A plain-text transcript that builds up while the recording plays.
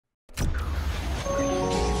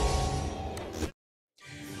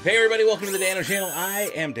Hey everybody, welcome to the Dano channel. I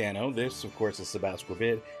am Dano. This, of course, is Sebastian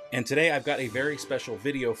Vid, and today I've got a very special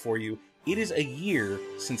video for you. It is a year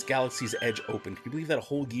since Galaxy's Edge opened. Can you believe that a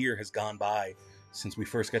whole year has gone by since we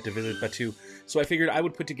first got to visit Batuu? So I figured I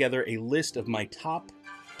would put together a list of my top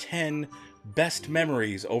 10 best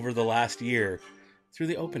memories over the last year through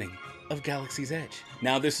the opening of Galaxy's Edge.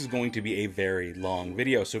 Now, this is going to be a very long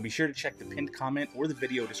video, so be sure to check the pinned comment or the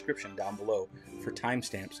video description down below for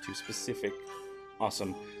timestamps to specific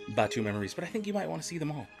awesome Batuu memories, but I think you might want to see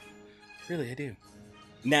them all. Really, I do.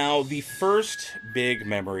 Now, the first big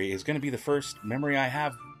memory is going to be the first memory I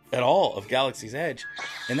have at all of Galaxy's Edge,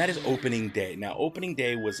 and that is opening day. Now, opening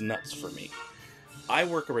day was nuts for me. I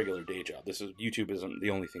work a regular day job. YouTube isn't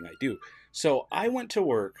the only thing I do. So I went to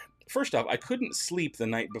work. First off, I couldn't sleep the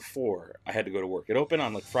night before I had to go to work. It opened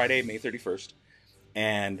on like Friday, May 31st,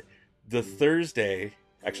 and the Thursday...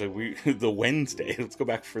 Actually, the Wednesday, let's go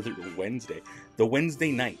back further to Wednesday. The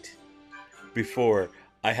Wednesday night before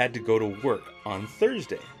I had to go to work on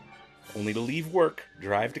Thursday. Only to leave work,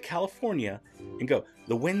 drive to California, and go.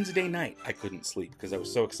 The Wednesday night, I couldn't sleep because I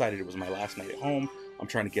was so excited. It was my last night at home. I'm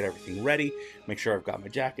trying to get everything ready, make sure I've got my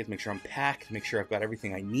jackets, make sure I'm packed, make sure I've got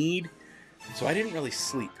everything I need. So I didn't really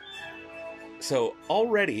sleep. So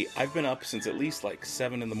already, I've been up since at least like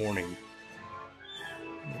 7 in the morning.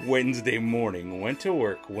 Wednesday morning, went to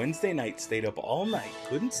work. Wednesday night, stayed up all night,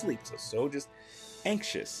 couldn't sleep, so just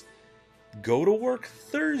anxious. Go to work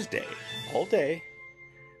Thursday, all day,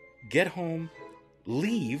 get home,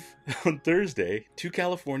 leave on Thursday to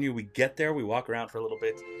California. We get there, we walk around for a little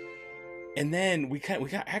bit, and then we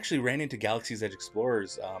actually ran into Galaxy's Edge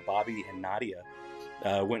Explorers, Bobby and Nadia,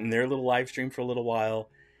 went in their little live stream for a little while,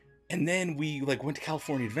 and then we went to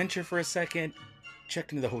California Adventure for a second,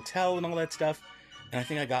 checked into the hotel and all that stuff. And I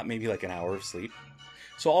think I got maybe like an hour of sleep.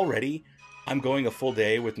 So already, I'm going a full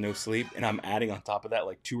day with no sleep, and I'm adding on top of that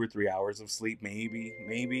like 2 or 3 hours of sleep,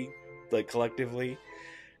 maybe, like collectively.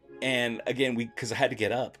 And again, because I had to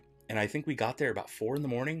get up, and I think we got there about 4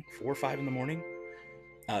 or 5 in the morning,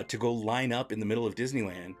 to go line up in the middle of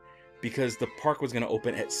Disneyland, because the park was going to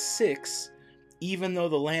open at 6, even though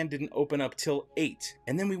the land didn't open up till 8.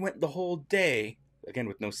 And then we went the whole day, again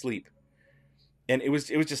with no sleep. And it was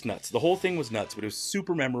just nuts. The whole thing was nuts, but it was a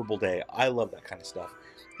super memorable day. I love that kind of stuff.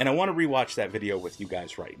 And I want to rewatch that video with you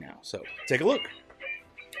guys right now. So, take a look.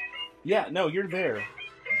 Yeah, no, you're there.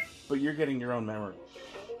 But you're getting your own memory.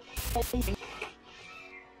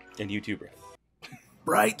 And YouTube, right?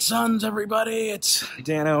 Bright suns, everybody. It's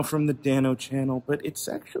Dano from the Dano channel. But it's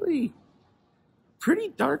actually pretty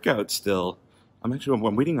dark out still. I'm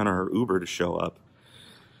waiting on our Uber to show up.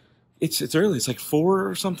 It's early. It's like 4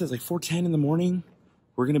 or something. It's like 4:10 in the morning.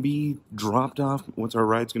 We're going to be dropped off. Once our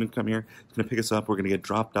ride's going to come here, it's going to pick us up. We're going to get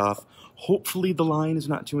dropped off. Hopefully the line is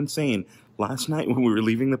not too insane. Last night when we were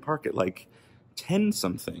leaving the park at like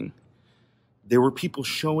 10-something, there were people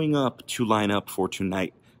showing up to line up for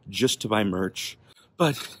tonight just to buy merch.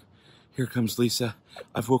 But here comes Lisa.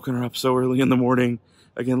 I've woken her up so early in the morning.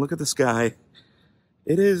 Again, look at the sky.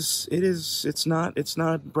 It's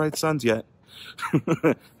not bright suns yet.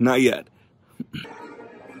 Not yet.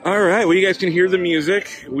 Alright, well, you guys can hear the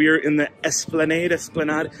music. We are in the Esplanade.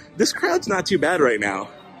 This crowd's not too bad right now.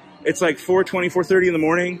 It's like 4:20, 4:30 in the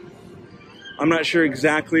morning. I'm not sure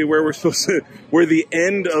exactly where where the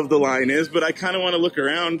end of the line is, but I kind of want to look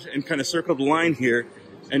around and kind of circle the line here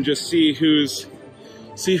and just see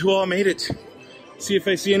who all made it. See if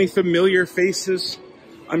I see any familiar faces.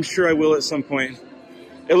 I'm sure I will at some point.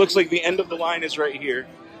 It looks like the end of the line is right here.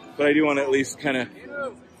 But I do want to at least kind of...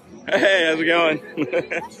 Hey, how's it going?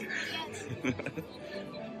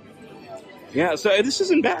 Yeah, so this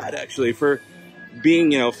isn't bad, actually, for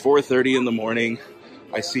being, 4:30 in the morning.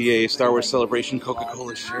 I see a Star Wars Celebration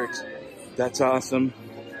Coca-Cola shirt. That's awesome.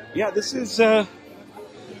 Yeah, this is...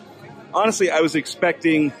 Honestly, I was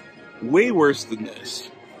expecting way worse than this.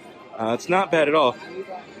 It's not bad at all.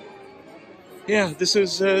 Yeah, this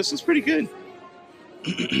is pretty good.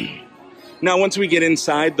 Now, once we get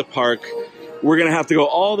inside the park, we're going to have to go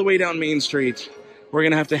all the way down Main Street. We're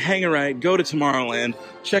going to have to hang a right, go to Tomorrowland,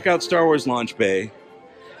 check out Star Wars Launch Bay,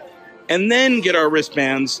 and then get our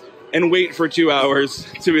wristbands and wait for 2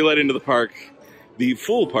 hours to be let into the park, the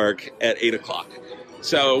full park, at 8 o'clock.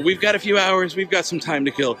 So we've got a few hours. We've got some time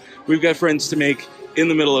to kill. We've got friends to make in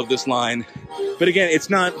the middle of this line. But again, it's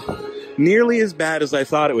not nearly as bad as I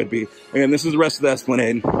thought it would be. Again, this is the rest of the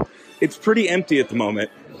Esplanade. It's pretty empty at the moment.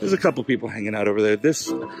 There's a couple people hanging out over there.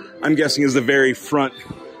 This, I'm guessing, is the very front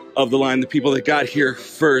of the line, the people that got here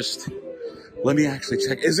first. Let me actually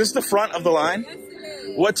check. Is this the front of the line?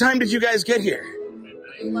 What time did you guys get here?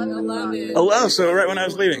 11. So right when I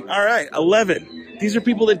was leaving. All right, 11. These are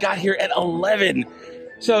people that got here at 11.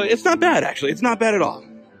 So it's not bad, actually. It's not bad at all.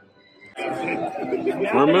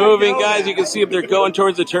 We're moving, guys. You can see if they're going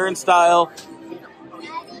towards the turnstile.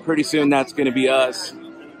 Pretty soon that's going to be us.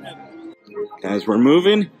 Guys, we're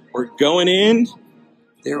moving. We're going in.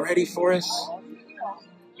 They're ready for us.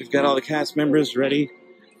 We've got all the cast members ready.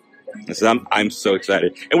 I'm so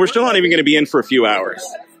excited. And we're still not even going to be in for a few hours.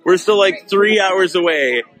 We're still like 3 hours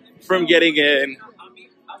away from getting in.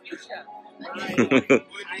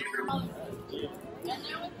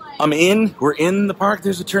 I'm in. We're in the park.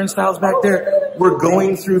 There's the turnstiles back there. We're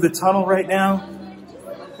going through the tunnel right now.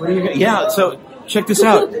 What are you gonna, yeah, so check this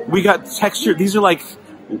out. We got textured. These are like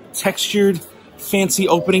textured, fancy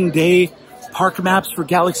opening day park maps for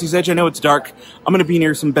Galaxy's Edge. I know it's dark. I'm going to be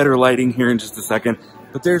near some better lighting here in just a second.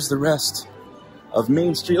 But there's the rest of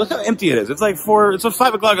Main Street. Look how empty it is. It's like it's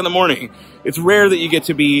 5 o'clock in the morning. It's rare that you get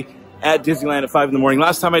to be at Disneyland at 5 in the morning.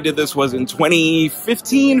 Last time I did this was in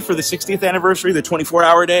 2015 for the 60th anniversary, the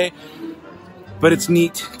 24-hour day. But it's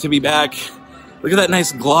neat to be back. Look at that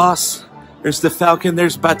nice gloss. There's the Falcon.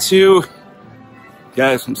 There's Batu.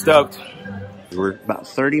 Guys, I'm stoked. We're about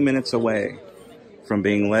 30 minutes away from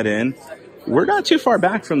being let in. We're not too far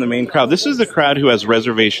back from the main crowd. This is the crowd who has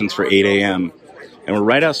reservations for 8 a.m. And we're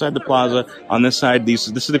right outside the plaza. On this side, this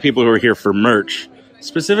is the people who are here for merch.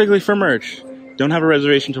 Specifically for merch. Don't have a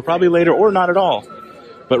reservation until probably later or not at all.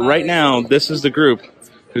 But right now, this is the group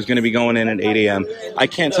who's going to be going in at 8 a.m. I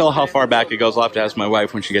can't tell how far back it goes. I'll have to ask my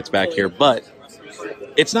wife when she gets back here. But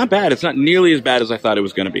it's not bad. It's not nearly as bad as I thought it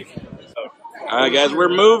was going to be. All right, guys, we're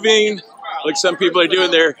moving. Like some people are doing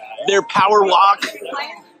their power walk.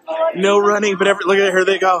 No running, but look at here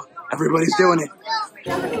they go. Everybody's doing it.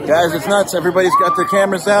 Guys, it's nuts. Everybody's got their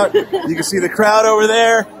cameras out. You can see the crowd over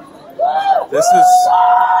there. This is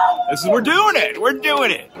we're doing it. We're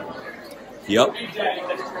doing it. Yep.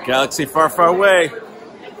 Galaxy far, far away.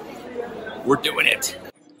 We're doing it.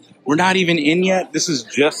 We're not even in yet. This is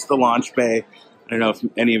just the launch bay. I don't know if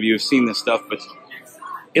any of you have seen this stuff, but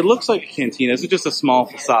it looks like a cantina. This is just a small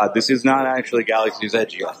facade. This is not actually Galaxy's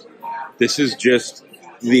Edge yet. This is just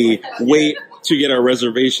the wait to get our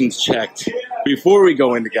reservations checked before we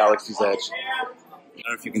go into Galaxy's Edge. I don't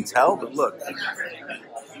know if you can tell, but look.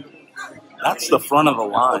 That's the front of the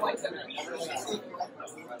line.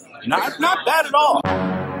 Not bad at all.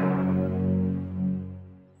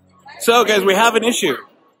 So, guys, we have an issue.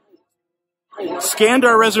 Scanned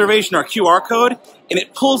our reservation, our QR code, and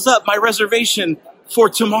it pulls up my reservation for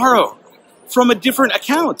tomorrow from a different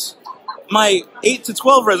account. My 8 to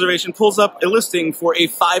 12 reservation pulls up a listing for a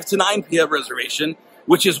 5 to 9 p.m. reservation,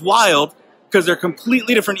 which is wild because they're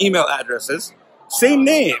completely different email addresses. Same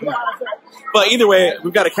name. But either way,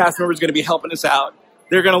 we've got a cast member who's going to be helping us out.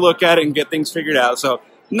 They're going to look at it and get things figured out. So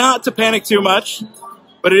not to panic too much,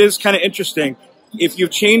 but it is kind of interesting. If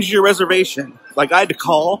you've changed your reservation, like I had to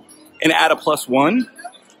call and add a +1, and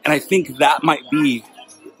I think that might be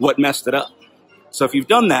what messed it up. So if you've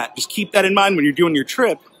done that, just keep that in mind when you're doing your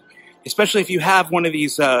trip, especially if you have one of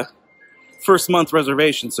these first month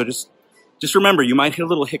reservations. So just remember, you might hit a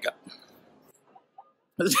little hiccup.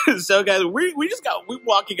 So guys, we're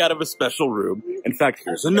walking out of a special room. In fact,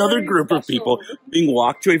 here's another group of people being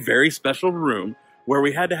walked to a very special room where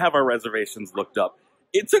we had to have our reservations looked up.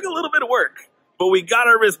 It took a little bit of work, but we got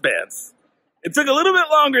our wristbands. It took a little bit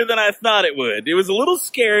longer than I thought it would. It was a little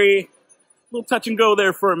scary, a little touch and go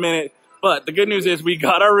there for a minute. But the good news is we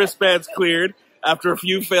got our wristbands cleared after a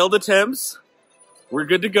few failed attempts. We're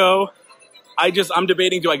good to go. I'm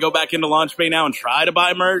debating, do I go back into Launch Bay now and try to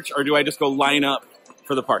buy merch, or do I just go line up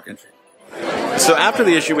for the park entry? So after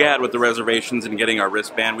the issue we had with the reservations and getting our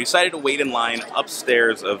wristband, we decided to wait in line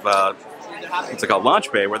upstairs of what's it called,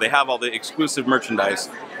 Launch Bay, where they have all the exclusive merchandise.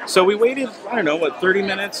 So we waited, I don't know, what, 30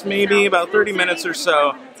 minutes maybe, about 30 minutes or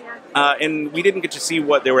so, and we didn't get to see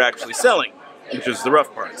what they were actually selling, which is the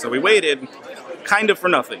rough part. So we waited kind of for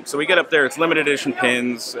nothing. So we get up there, it's limited edition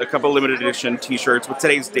pins, a couple limited edition t-shirts with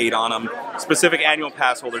today's date on them, specific annual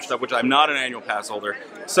pass holder stuff, which I'm not an annual pass holder.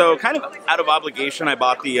 So kind of out of obligation, I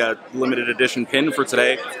bought the limited edition pin for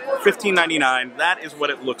today, $15.99. That is what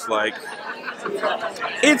it looks like.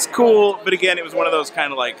 It's cool, but again, it was one of those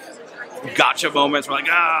kind of like gotcha moments where like,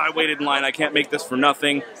 I waited in line, I can't make this for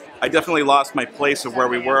nothing. I definitely lost my place of where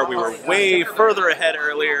we were. We were way further ahead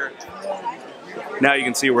earlier. Now you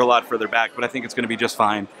can see we're a lot further back, but I think it's going to be just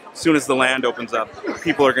fine. As soon as the land opens up,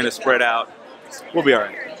 people are going to spread out. We'll be all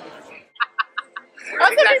right. That's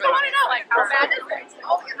what people want to know, like, how bad is it?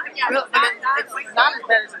 Oh, yeah, it's not as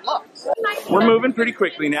bad as it looks. We're moving pretty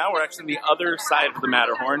quickly now. We're actually on the other side of the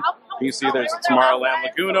Matterhorn. You can see there's a Tomorrowland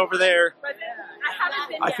Lagoon over there.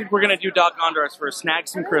 I think we're going to do Doc Ondar's first, snag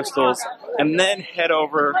some crystals, and then head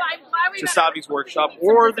over to Savi's workshop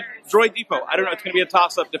or the Droid Depot. I don't know. It's going to be a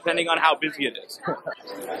toss-up depending on how busy it is.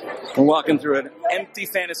 We're walking through an empty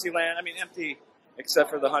Fantasyland. I mean, empty except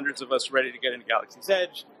for the hundreds of us ready to get into Galaxy's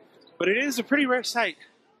Edge. But it is a pretty rare sight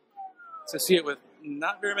to see it with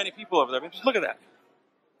not very many people over there. I mean, just look at that.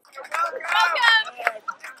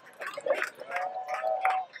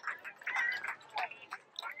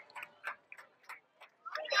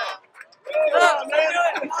 Oh, man.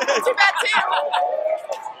 Too bad, too.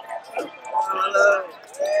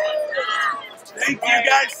 Thank you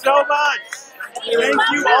guys so much. Thank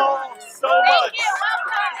you all so much.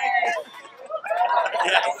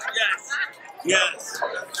 Yes.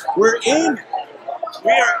 We're in.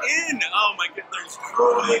 We are in. Oh my goodness, there's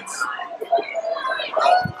droids.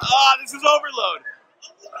 Ah, this is overload.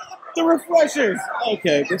 The refreshers.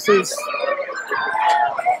 Okay, this is.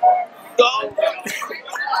 Oh.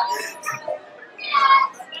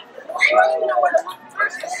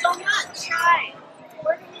 So much.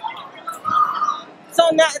 So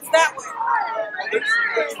it's that way.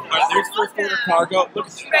 There's first order cargo. Look,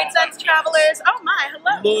 Great Sense Travelers. Oh my,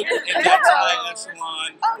 hello. look at that high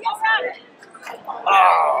echelon. Oh, yes,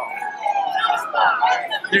 Oh.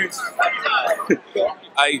 There's.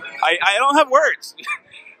 I don't have words.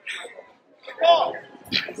 Oh,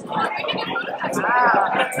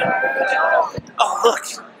 look.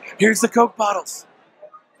 Here's the Coke bottles.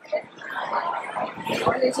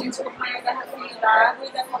 This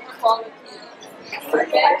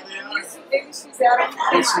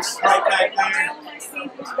is right back there.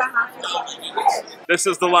 This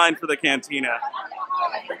is the line for the cantina.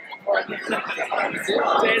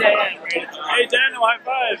 Hey, Daniel, high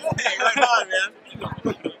five. Hey, high five, man.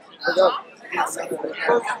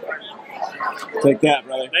 Take that,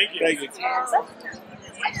 brother. Thank you. Thank you.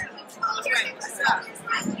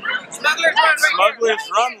 Smuggler's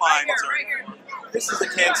Run line. This is the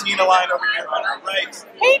cantina line over here on our right.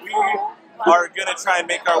 We are going to try and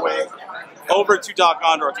make our way over to Doc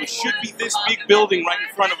Ondar's, which should be this big building right in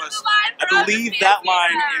front of us. I believe that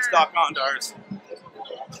line is Doc Ondar's.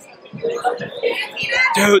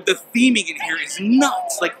 Dude, the theming in here is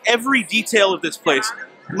nuts. Like every detail of this place.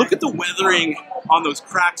 Look at the weathering on those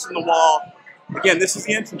cracks in the wall. Again, this is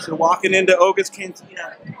the entrance. You're walking into Oga's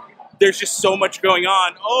Cantina. There's just so much going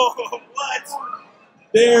on. Oh, what?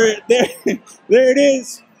 There it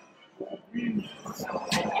is.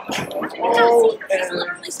 Oh,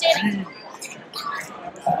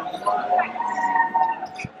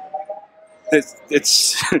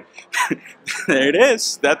 it's there it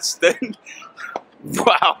is. That's the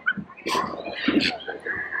wow.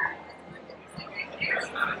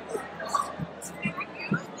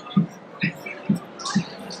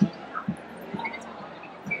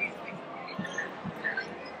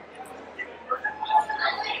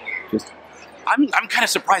 I'm kind of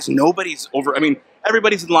surprised nobody's over. I mean,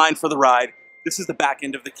 everybody's in line for the ride. This is the back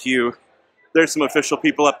end of the queue. There's some official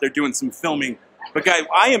people up there doing some filming. But guys,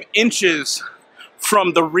 I am inches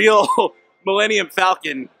from the real Millennium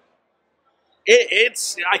Falcon. I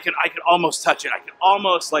could almost touch it. I could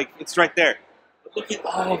almost, like, it's right there. But look at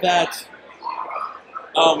all that.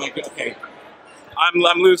 Oh my god. Okay,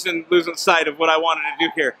 I'm losing sight of what I wanted to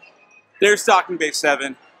do here. There's Docking Bay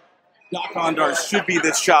 7. Doc Ondar's should be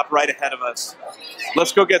this shop right ahead of us.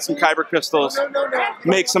 Let's go get some kyber crystals,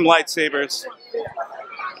 make some lightsabers.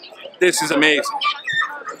 This is amazing.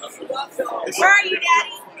 Where are you,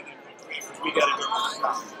 Daddy? We gotta go.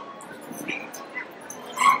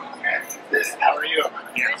 How are you?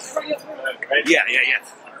 Yes. Yeah.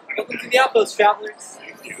 Welcome to the Outpost, travelers.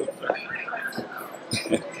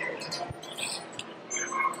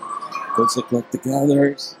 Those look like the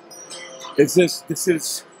gatherers. This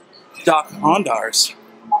is Doc Ondar's.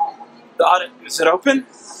 Is it open?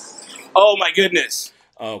 Oh my goodness.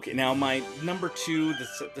 Okay, now my number two,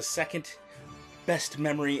 the second best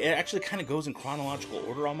memory, it actually kind of goes in chronological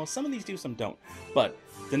order almost. Some of these do, some don't. But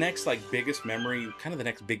the next biggest memory, kind of the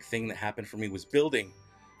next big thing that happened for me was building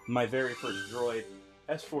my very first droid,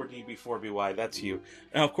 S4D B4BY, that's you.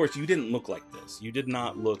 Now of course you didn't look like this. You did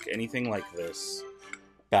not look anything like this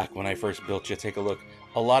back when I first built you. Take a look.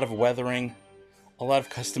 A lot of weathering, a lot of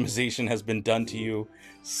customization has been done to you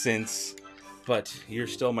since, but you're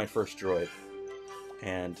still my first droid.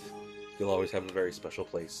 And you'll always have a very special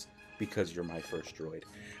place because you're my first droid.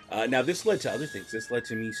 Now this led to other things. This led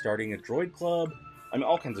to me starting a droid club. I mean,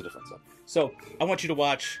 all kinds of different stuff. So I want you to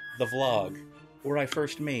watch the vlog where I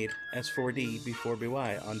first made S4D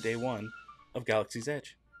B4BY on day one of Galaxy's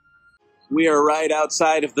Edge. We are right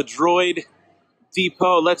outside of the droid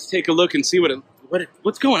depot. Let's take a look and see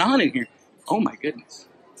what's going on in here. Oh my goodness.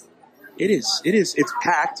 It's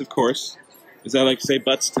packed, of course. As I like to say,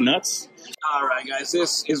 butts to nuts. All right, guys,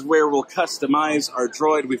 this is where we'll customize our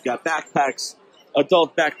droid. We've got backpacks,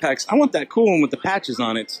 adult backpacks. I want that cool one with the patches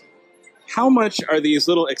on it. How much are these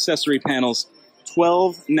little accessory panels?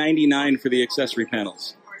 $12.99 for the accessory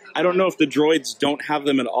panels. I don't know if the droids don't have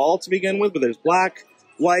them at all to begin with, but there's black,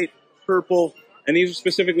 white, purple, and these are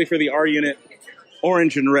specifically for the R unit,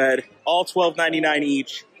 orange and red, all $12.99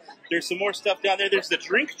 each. There's some more stuff down there. There's the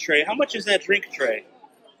drink tray. How much is that drink tray?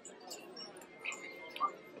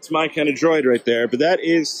 It's my kind of droid right there, but that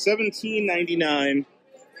is $17.99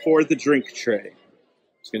 for the drink tray.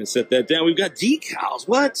 Just going to set that down. We've got decals.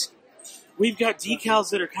 What? We've got decals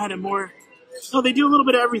that are kind of more... Oh, they do a little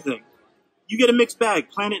bit of everything. You get a mixed bag.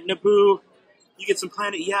 Planet Naboo. You get some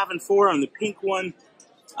Planet Yavin 4 on the pink one.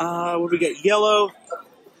 What do we got? Yellow.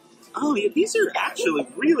 Oh, yeah, these are actually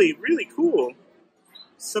really, really cool.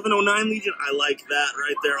 709 Legion. I like that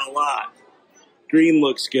right there a lot. Green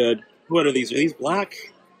looks good. What are these? Are these black?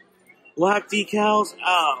 Black decals.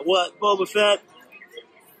 What? Boba Fett.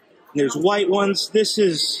 There's white ones.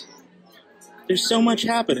 There's so much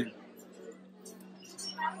happening.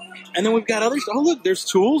 And then we've got others. Oh, look, there's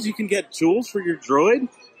tools. You can get tools for your droid.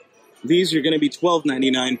 These are going to be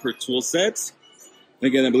 $12.99 per tool set. And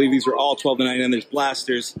again, I believe these are all $12.99. There's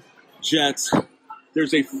blasters, jets.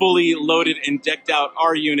 There's a fully loaded and decked out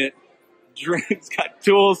R unit. Drinks, got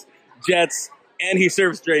tools, jets, and he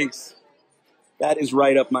serves drinks. That is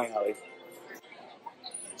right up my alley.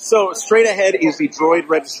 So straight ahead is the droid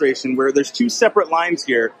registration, where there's two separate lines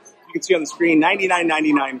here. You can see on the screen,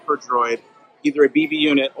 $99.99 per droid. Either a BB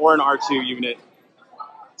unit or an R2 unit.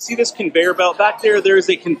 See this conveyor belt? Back there, there is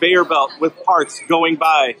a conveyor belt with parts going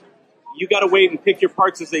by. You got to wait and pick your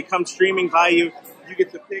parts as they come streaming by you. You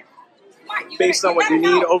get to pick based on what you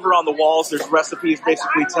need. Over on the walls, there's recipes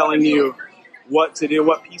basically telling you what to do,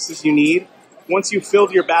 what pieces you need. Once you've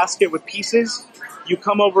filled your basket with pieces, you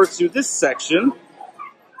come over to this section,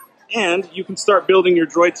 and you can start building your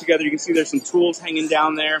droid together. You can see there's some tools hanging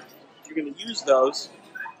down there. You're going to use those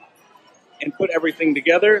and put everything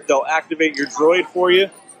together. They'll activate your droid for you,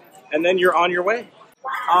 and then you're on your way.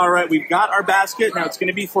 All right, we've got our basket. Now it's going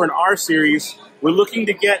to be for an R series. We're looking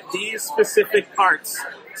to get these specific parts,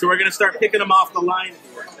 so we're going to start picking them off the line.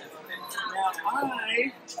 Now,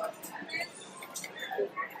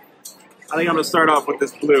 I think I'm going to start off with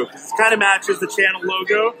this blue. This kind of matches the channel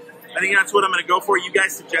logo. I think that's what I'm going to go for. You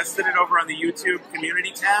guys suggested it over on the YouTube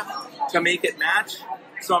community tab to make it match.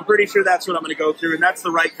 So I'm pretty sure that's what I'm going to go through, and that's the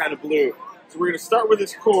right kind of blue. So we're going to start with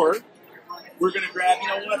this core. We're going to grab, you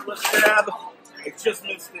know what, let's grab, I just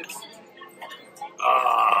missed it.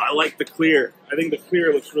 I like the clear. I think the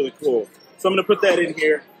clear looks really cool. So I'm going to put that in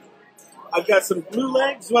here. I've got some blue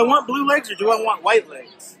legs. Do I want blue legs or do I want white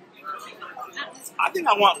legs? I think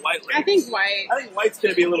I want white legs. I think white. I think white's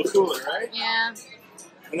going to be a little cooler, right? Yeah.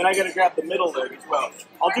 And then I got to grab the middle leg as well.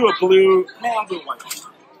 I'll do a blue, I'll do white.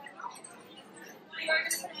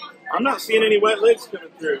 I'm not seeing any white legs coming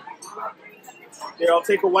through. Here, I'll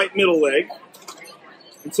take a white middle leg.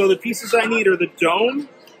 And so the pieces I need are the dome,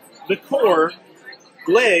 the core,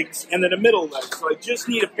 legs, and then a middle leg. So I just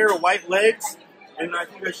need a pair of white legs, and I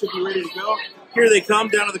think I should be ready to go. Here they come,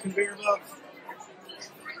 down to the conveyor belt.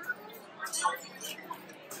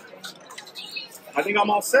 I think I'm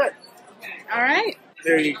all set. All right.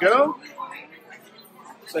 There you go.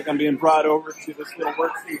 Looks like I'm being brought over to this little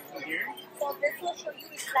workstation here. So this will show you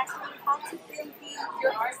exactly how to build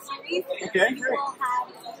your R series. Okay, You great. will have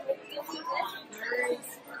screw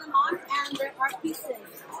them on, and there are pieces.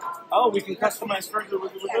 Oh, we can customize further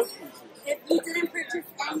with those pieces. If you didn't purchase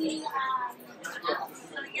any,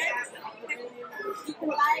 you can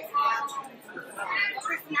buy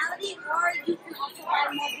personality, or you can also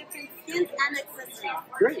buy more different skins and accessories.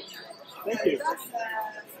 Great. Thank you.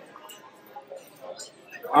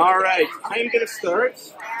 All right, I'm going to start.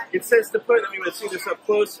 It says to put, I mean, let's see this up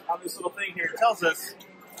close on this little thing here. It tells us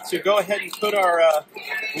to go ahead and put our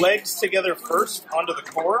legs together first onto the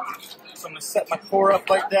core. So I'm going to set my core up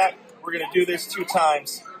like that. We're going to do this 2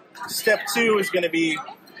 times. Step 2 is going to be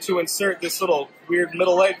to insert this little weird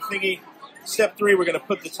middle leg thingy. Step 3, we're going to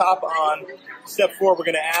put the top on. Step 4, we're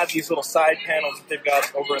going to add these little side panels that they've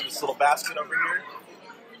got over in this little basket over here.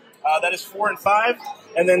 That is 4 and 5.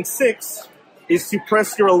 And then 6 is to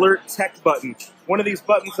press your alert tech button. One of these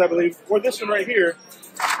buttons, I believe, or this one right here,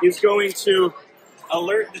 is going to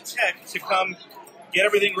alert the tech to come get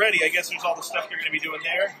everything ready. I guess there's all the stuff they're going to be doing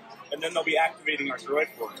there, and then they'll be activating our droid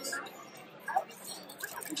for us.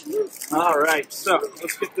 All right, so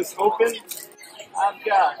let's get this open. I've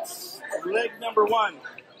got leg number 1.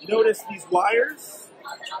 Notice these wires.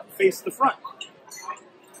 face the front.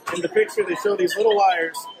 In the picture, they show these little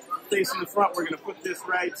wires facing the front. We're going to put this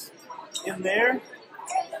right in there.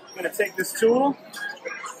 I'm going to take this tool.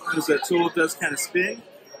 Notice that tool does kind of spin.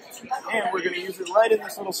 And we're going to use it right in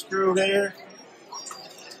this little screw there.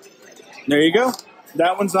 There you go.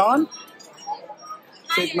 That one's on.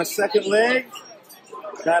 Take my second leg.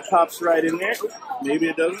 That pops right in there. Maybe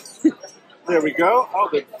it doesn't. There we go. Oh,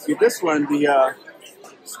 this one, the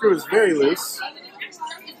screw is very loose.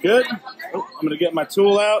 Good. Oh, I'm going to get my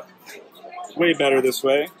tool out. Way better this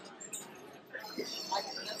way.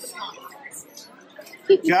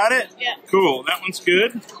 Got it? Yeah. Cool. That one's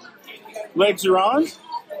good. Legs are on.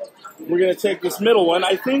 We're going to take this middle one.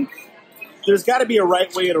 I think there's got to be a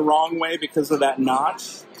right way and a wrong way because of that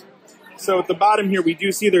notch. So at the bottom here, we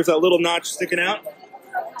do see there's a little notch sticking out.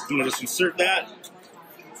 I'm going to just insert that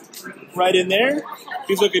right in there.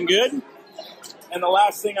 He's looking good. And the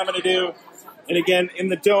last thing I'm going to do, and again, in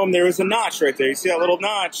the dome, there is a notch right there. You see that little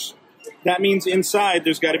notch? That means inside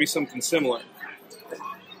there's got to be something similar.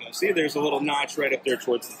 So see, there's a little notch right up there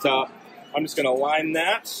towards the top. I'm just going to line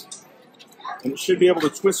that. And it should be able to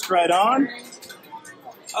twist right on.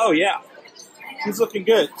 Oh, yeah. He's looking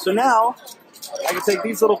good. So now, I can take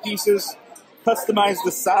these little pieces, customize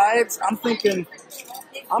the sides. I'm thinking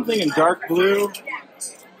dark blue.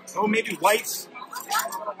 Oh, maybe white.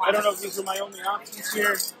 I don't know if these are my only options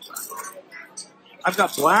here. I've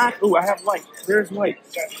got black. Oh, I have white. There's white.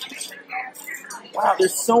 Wow,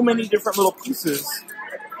 there's so many different little pieces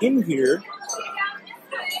in here.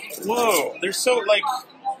 Whoa, they're so, like,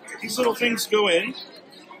 these little things go in.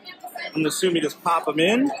 I'm assuming you just pop them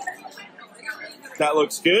in. That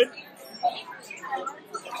looks good.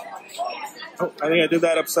 Oh, I think I did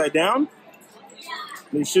that upside down.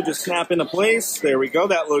 They should just snap into place. There we go.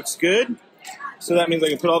 That looks good. So that means I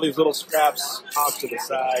can put all these little scraps off to the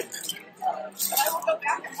side.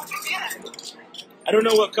 I don't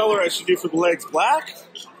know what color I should do for the legs. Black?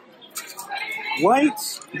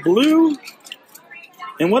 White? Blue?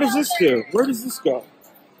 And what does this do? Where does this go?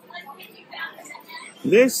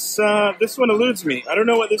 This one eludes me. I don't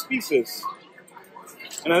know what this piece is.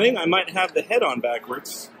 And I think I might have the head on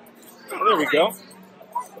backwards. Oh, there we go.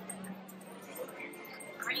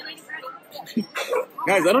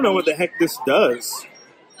 Guys, I don't know what the heck this does.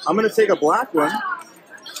 I'm going to take a black one.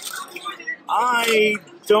 I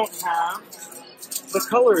don't have the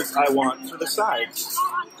colors I want for the sides.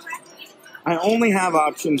 I only have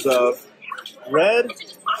options of red,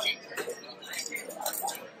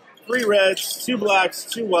 3 reds, 2 blacks,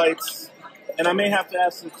 2 whites, and I may have to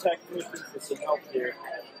ask some technicians for some help here.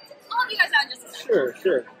 I'll have you guys out in just a second. Sure,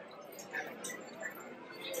 sure.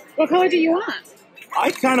 What color do you want? I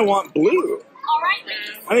kind of want blue. All right,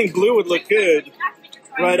 ladies. I think blue would look good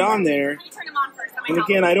right on there. Let me turn them on first. And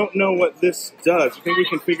again, I don't know what this does. You think we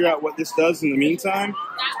can figure out what this does in the meantime?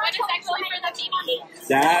 That one is actually for the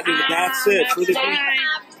BB. That's it. For the Do you BB.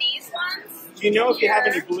 have these ones? Do you know if you have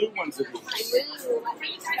any blue ones of these? Ooh,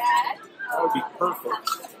 that. That would be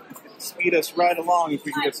perfect. Speed us right along if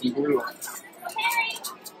we can get some blue ones.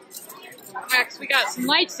 Max, we got some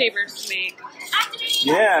lightsabers to make.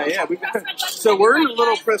 Yeah. So we're in a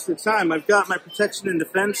little press for time. I've got my protection and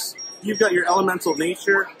defense. You've got your elemental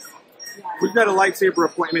nature. We've got a lightsaber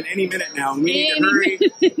appointment any minute now. We need to hurry,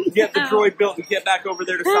 get the droid built, and get back over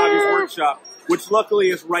there to Savi's workshop, which luckily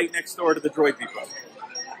is right next door to the droid depot.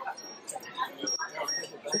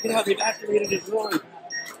 Check it out, they've activated a droid.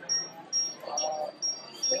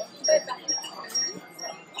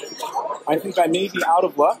 I think I may be out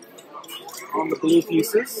of luck on the blue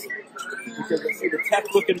pieces because I see the tech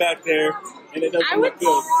looking back there and it doesn't I would look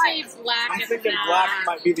good. say black. I'm is thinking not. black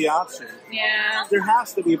might be the option. Yeah. There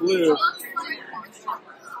has to be blue.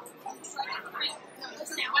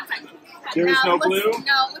 There is no blue? No,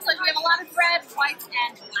 it looks like we have a lot of red, white,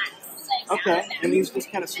 and black. Okay, and these just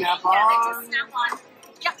kind of snap Yeah, they just on. snap on.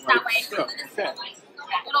 Yep, that way. so, okay. Yeah,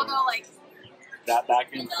 it'll go like That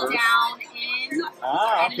back in first. down, in,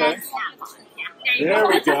 Ah, and then okay. snap on. Yeah, There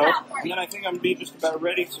we go. go. And then I think I'm be just about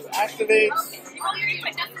ready to activate. Oh, you're doing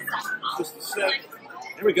my best stuff. Just a sec.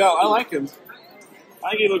 There we go. I like him. I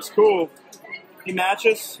think he looks cool. He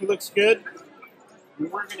matches. He looks good.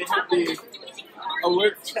 And we're going to hit the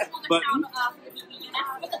alert tech button.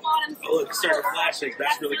 Oh, look, it started flashing.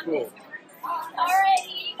 That's really cool. Alright,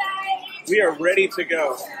 you guys. We are ready to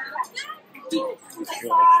go.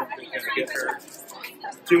 Get her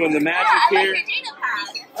doing the magic I like here. your data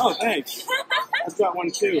pad. Oh, thanks. I've got one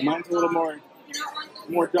too. Mine's a little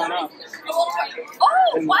more done up.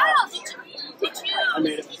 Oh, wow. Did you? I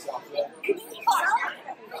made it myself. Yeah.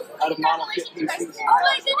 out of model kit pieces. Oh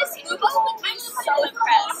my goodness, Bubo, I'm so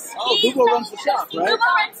impressed. Oh, Bubo runs the shop, right? Bubo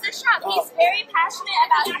runs the shop. He's very passionate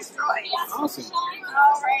about his droids. Awesome.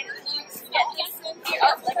 Alright, get this in here. Oh,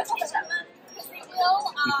 let me take that one.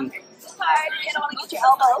 Hard. You don't want to get your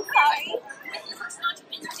elbow. Sorry.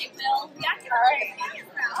 Alright.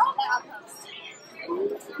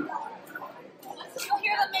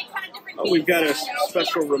 Oh, we've got a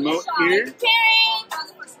special remote here.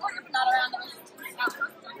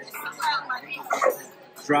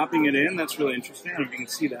 Dropping it in, that's really interesting. I don't know if you can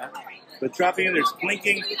see that. But dropping in, there's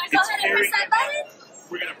blinking, it's pairing.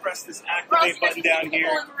 We're going to press this activate button down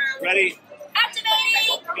here. Ready?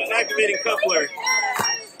 Activate! Activating coupler.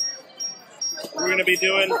 We're going to be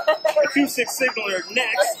doing a 2-6 signaler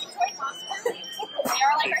next.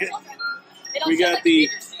 We got the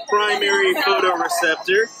primary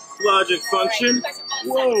photoreceptor, logic function.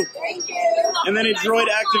 Whoa! And then a droid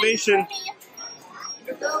activation.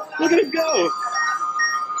 Look at it go!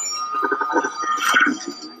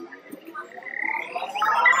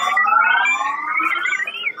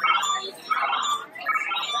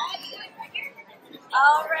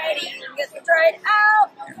 Alrighty, get the droid out.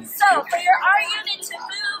 So, for your R unit to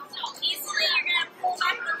move easily, you're going to pull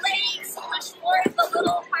back the legs, push forward the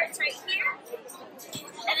little parts right here.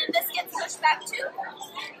 And then this gets pushed back too.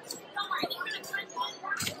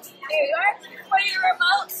 There you are. For your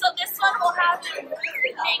remote, so this one will have to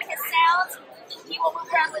make his sounds. He will move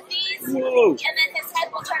around with these. Whoa! And then his head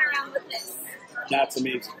will turn around with this. That's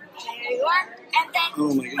amazing. There you are. And then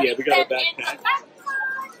Oh my god, yeah, we got a backpack.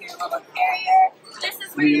 Your little carrier. This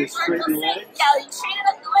is where your bird will sit. Yeah, you straighten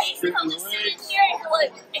up the legs, and he'll just sit in here and he'll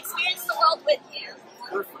experience the world with you.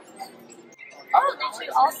 Oh, did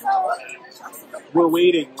you also? We're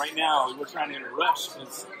waiting right now. We're trying to rush.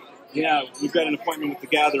 Yeah, we've got an appointment with the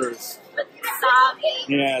gatherers. With Savi.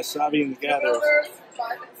 Yeah, Savi and the gatherers.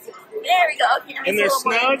 There we go. Okay, And they're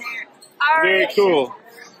snug. Very cool.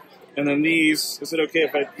 And then these, is it okay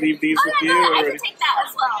if I leave these with you? I can take that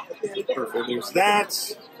as well. Perfect. There's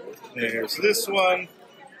that. There's this one.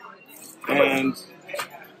 And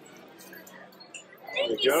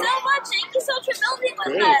thank you so much. Thank you so much for building with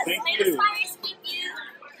great, us. thank May you. the fires keep you.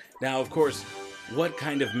 Now, of course, what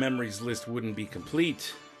kind of memories list wouldn't be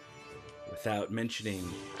complete without mentioning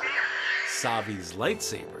Savi's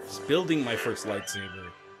lightsabers? Building my first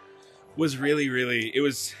lightsaber was really, it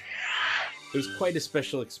was quite a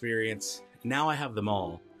special experience. Now I have them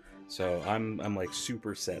all, so I'm like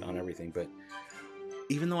super set on everything. But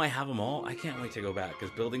even though I have them all, I can't wait to go back,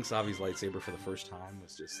 because building Savi's lightsaber for the first time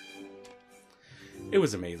was just, it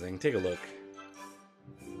was amazing. Take a look.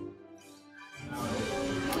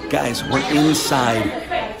 Guys, we're inside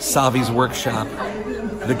Savi's workshop.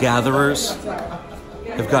 The gatherers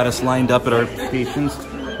have got us lined up at our stations.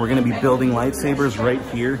 We're going to be building lightsabers right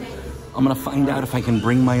here. I'm going to find out if I can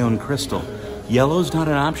bring my own crystal. Yellow's not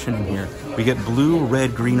an option in here. We get blue,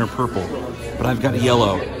 red, green, or purple. But I've got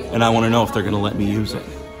yellow, and I want to know if they're going to let me use it.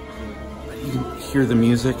 You can hear the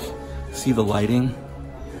music, see the lighting.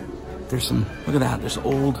 There's some, look at that, there's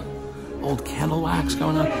old candle wax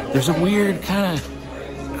going on. There's a weird kind of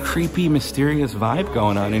creepy, mysterious vibe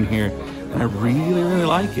going on in here, and I really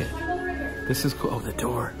like it. This is cool. Oh,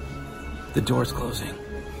 the door's closing.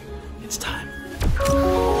 It's time.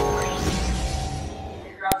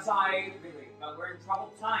 You're outside, but we're in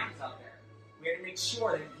troubled times out there. We had to make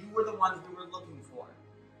sure that you were the ones we were looking for.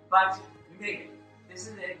 But we made it. This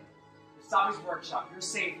is it. Savi's workshop. You're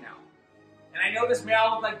safe now. And I know this may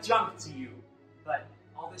all look like junk to you, but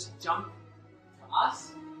all this junk to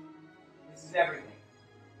us, this is everything.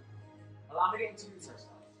 Allow me to introduce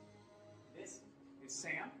ourselves. This is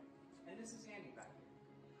Sam, and this is Andy back here.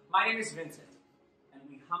 My name is Vincent, and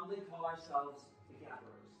we humbly call ourselves the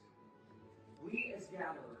Gatherers. We as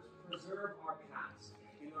Gatherers preserve our past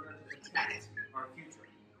in order to protect our future,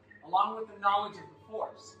 along with the knowledge of the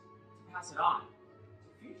Force, to pass it on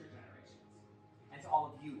to future generations, and to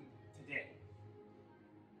all of you today.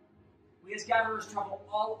 We as Gatherers travel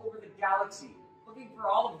all over the galaxy, looking for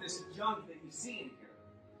all of this junk that you see in here,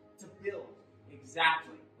 to build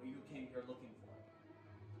exactly what you came here looking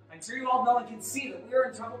for. I'm sure you all know and can see that we are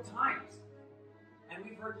in troubled times, and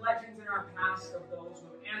we've heard legends in our past of those who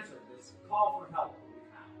have answered this call for help that we've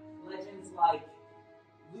had. Legends like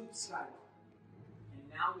Luke Skywalker, and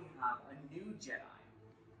now we have a new Jedi.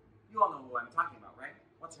 You all know who I'm talking about, right?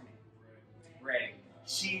 What's her name? Rey.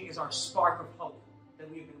 She is our spark of hope that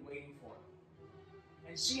we've been waiting for.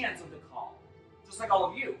 And she answered the call, just like all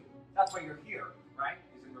of you. That's why you're here, right?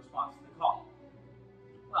 Is in response to the call.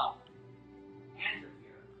 Well, and you're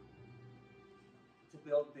here to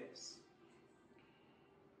build this.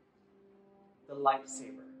 The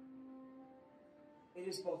lightsaber. It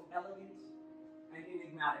is both elegant and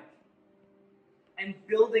enigmatic. And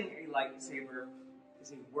building a lightsaber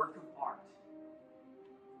is a work of art.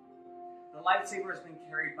 The lightsaber has been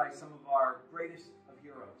carried by some of our greatest of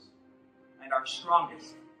heroes and our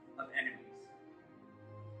strongest of enemies.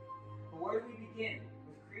 But where do we begin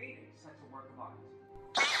with creating such a work of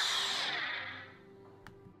art?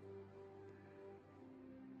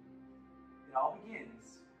 It all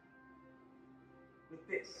begins with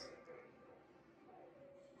this.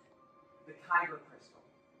 The Kyber crystal.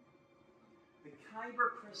 The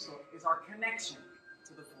Kyber crystal is our connection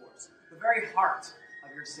to the Force, the very heart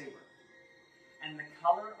of your saber. And the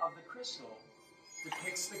color of the crystal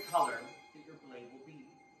depicts the color that your blade will be.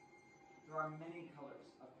 There are many colors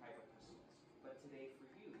of Kyber crystals, but today for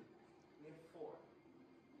you, we have 4.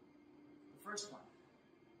 The first one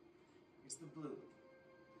is the blue.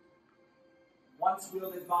 Once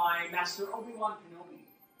wielded by Master Obi-Wan Kenobi,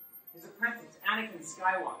 his apprentice Anakin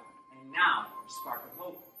Skywalker, and now Spark of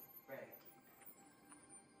Hope, red.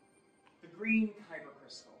 The green Kyber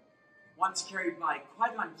crystal, once carried by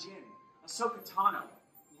Qui-Gon Jinn, Ahsoka Tano,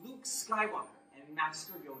 Luke Skywalker, and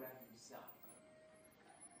Master Yoda himself.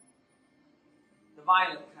 The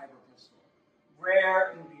violet Kyber crystal,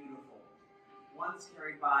 rare and beautiful, once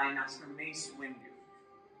carried by Master Mace Windu.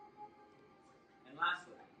 And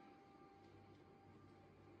lastly,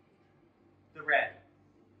 the red,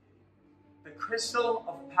 the crystal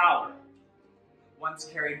of power, once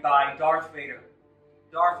carried by Darth Vader,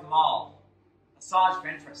 Darth Maul, Asajj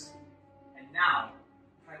Ventress, and now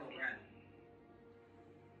Kylo Ren.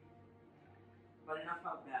 But enough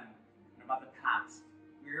about them and about the past.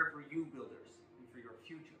 We're here for you, builders, and for your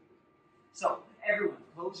future. So, everyone,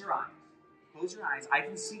 close your eyes. Close your eyes. I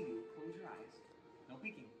can see you. Close your eyes. No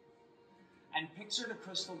peeking. And picture the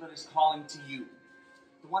crystal that is calling to you.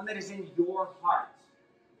 The one that is in your heart.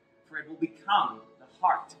 For it will become the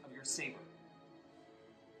heart of your saber.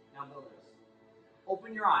 Now, builders,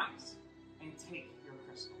 open your eyes and take your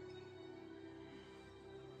crystal.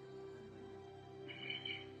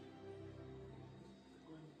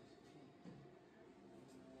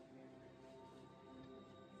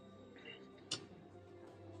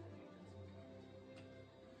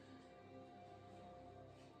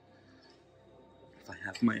 If I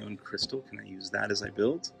have my own crystal, can I use that as I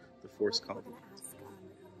build? The Force called.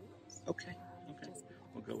 Okay.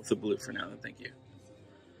 We'll go with the blue for now then, thank you.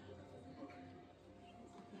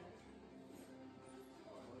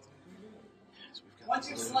 Once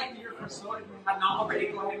you've selected your crystal, if you have not already,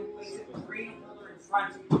 go ahead and place it in the green pillar in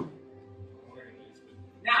front of you.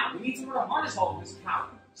 Now, we need somewhere to harness all of this power.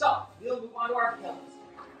 So, we'll move on to our pillars.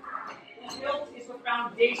 The hilt is the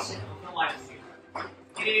foundation of the lightsaber.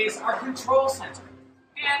 It is our control center.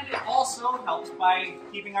 And it also helps by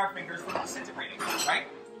keeping our fingers from disintegrating, right?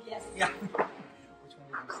 Yes. Yeah. Which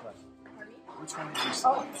one did you select? Pardon me? Which one did you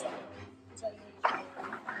select?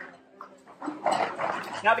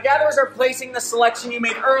 Oh, Now the gatherers are placing the selection you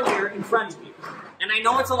made earlier in front of you. And I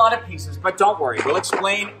know it's a lot of pieces, but don't worry, we'll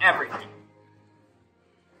explain everything.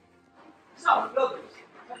 So, builders,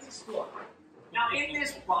 let's explore. Now in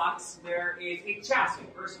this box, there is a chassis,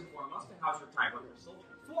 first and foremost, to house your Kyber crystal,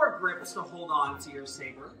 4 grips to hold on to your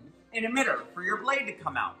saber, an emitter for your blade to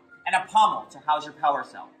come out, and a pommel to house your power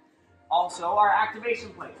cell. Also, our activation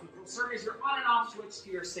plates, which will serve as your on and off switch to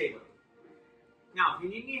your saber. Now, if you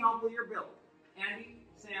need any help with your build, Andy,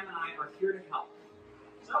 Sam, and I are here to help.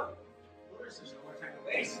 So, builders, there's no more time to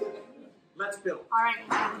waste. Let's build. all right.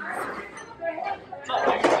 So,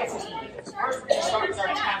 first we're going to start with our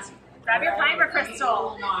chassis. Grab your Kyber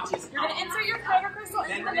crystal. Notches. You're going to insert your Kyber crystal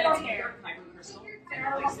Then in we're the going middle to take here. our Kyber crystal There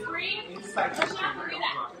are and place it 3. inside your Push out, saber. do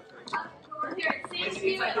that. Over here, Place same it to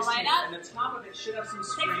you, inside it'll the line saber, up. and the top of it should have some Take a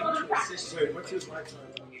string little to practice. assist you. What's his light side?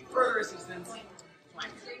 Further assistance.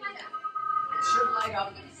 Flank. It should light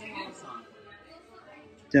up and sing all the song.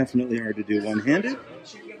 Definitely hard to do one-handed. You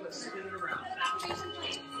should be able to spin it around.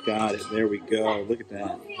 Got it. There we go. Look at that.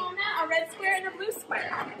 Okay, on that, a red square and a blue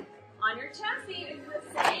square. On your chassis, it's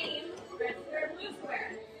the same red square, blue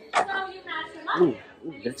square. So you match them up. Ooh,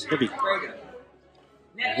 and that's you heavy. snap Very them.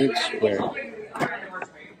 good. Next, Big we're going to square. go over to the other end of our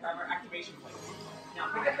tray, grab our activation plate. Now,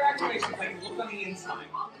 pick up your activation plate and look on the inside.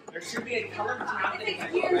 There should be a colored tab that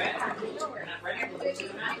has red, and that red goes into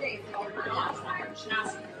the magic colored dots on your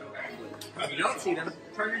chassis. If you don't see them,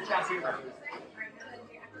 turn your chassis around.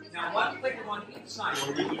 Now, one click of on each side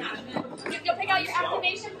will be matched. You'll pick out your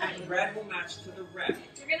activation plate. And red will match to the red.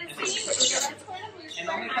 You're going to see the red square and the blue And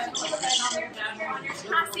square only matching to the red square on your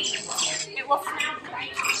chassis. It will snap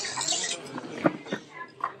right.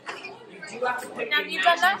 You do have to pick Now a that you've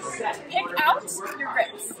done matching that, set in pick order out for it to work your out.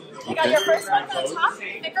 grips. You got your first one from the top,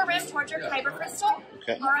 thicker rim towards your kyber crystal.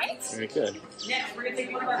 Okay. All right. Very good. Next, we're going to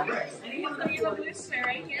take one of our bricks. And you're going to use a blue square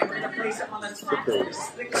right here. We're going to place it on the top.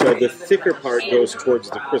 So the thicker part goes towards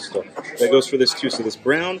the crystal. That goes for this too. So this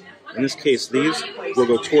brown, in this case, these will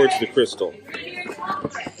go towards the crystal.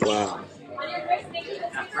 Wow.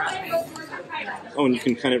 Oh, and you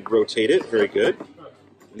can kind of rotate it. Very good.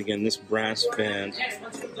 And again, this brass band.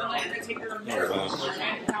 Oh, wow.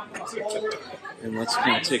 And let's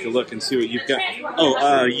kind of take a look and see what you've got.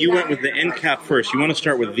 Oh, you went with the end cap first. You want to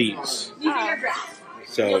start with these.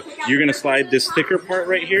 So you're going to slide this thicker part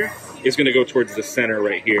right here. It's going to go towards the center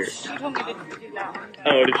right here. You told me to do that one.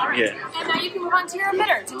 Oh, did you? Yeah. And now you can move on to your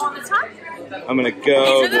emitter. Do you want the top? I'm going to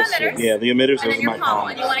go. These are the emitters. Yeah, the emitters. And Those then are your my pommel,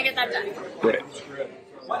 palms. and you want to get that done. Great.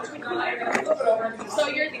 So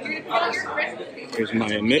you're going to put your grip. Here's my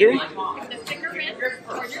emitter. The thicker rim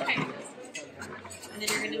towards your kyber. And then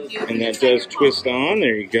you're going to do. And that does twist on.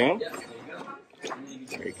 There you go.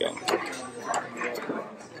 There you go.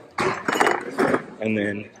 And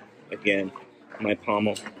then, again, my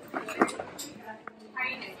pommel.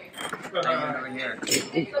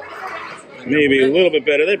 Maybe a little bit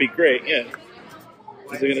better. That'd be great, yeah.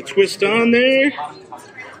 Is it going to twist on there?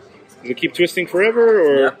 Does it keep twisting forever,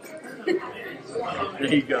 or?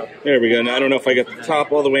 There you go. There we go. Now, I don't know if I got the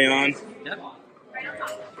top all the way on. Yep.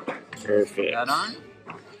 Perfect. That on.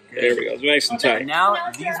 There we go. It's nice and tight. And now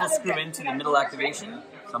these will screw into the middle activation.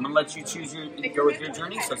 So I'm going to let you choose go with your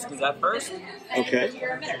journey. So screw that first. Okay.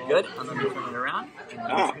 Good. I'm going to turn it around.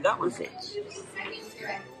 And screw that one. Perfect.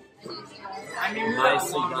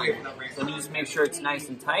 Nicely done. So let me just make sure it's nice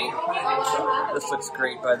and tight. This looks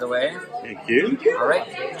great, by the way. Thank you. All right.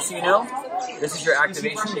 Just so you know, this is your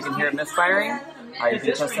activation. You can hear it misfiring. You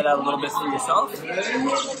can test that out a little bit for yourself. So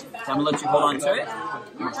I'm going to let you hold on to it.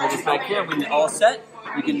 We'll put this back here. When you're all set,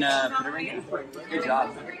 you can put it right here. Good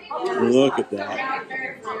job. Look at that.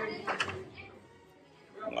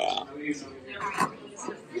 Wow. Please,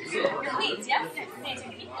 yes.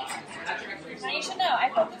 Now you should know, I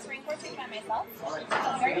focus reinforcing by myself.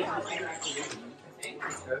 Very positive.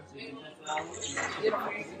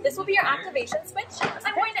 This will be your activation switch.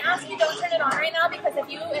 I'm going to ask you don't turn it on right now because if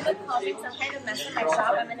you end up causing some kind of mess in my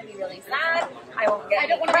shop, I'm going to be really sad. I won't get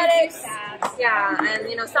any credits. Yeah, and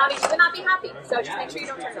you know, Savi would not be happy. So just make sure you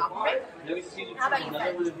don't turn it off, okay? How about you,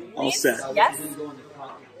 friend? All set. Yes?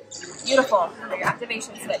 Beautiful. Under your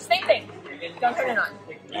activation switch. Same thing. Don't turn it on.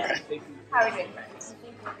 How are we doing, friends?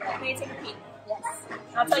 Can you take a peek? Yes.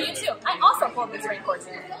 I'll tell you too. I also pulled this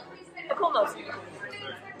reinforcement. Nicole knows you.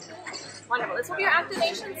 Wonderful. This will be your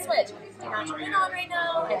activation switch. Do not turn it on right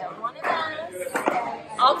now. I don't want to mess.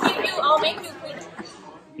 I'll make you clean it.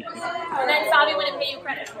 And then Savi wouldn't pay you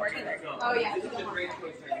credit for it either. Oh, yeah.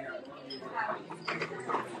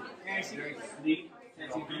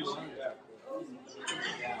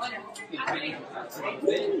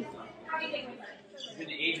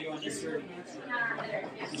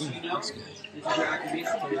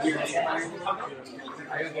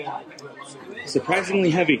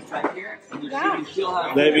 Surprisingly heavy. Yeah.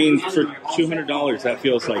 That means for $200, that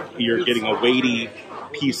feels like you're getting a weighty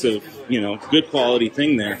piece of, you know, good quality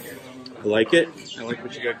thing there. I like it. I like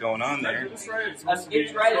what you got going on there. It's right. It just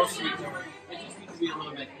needs to be a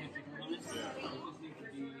little bit.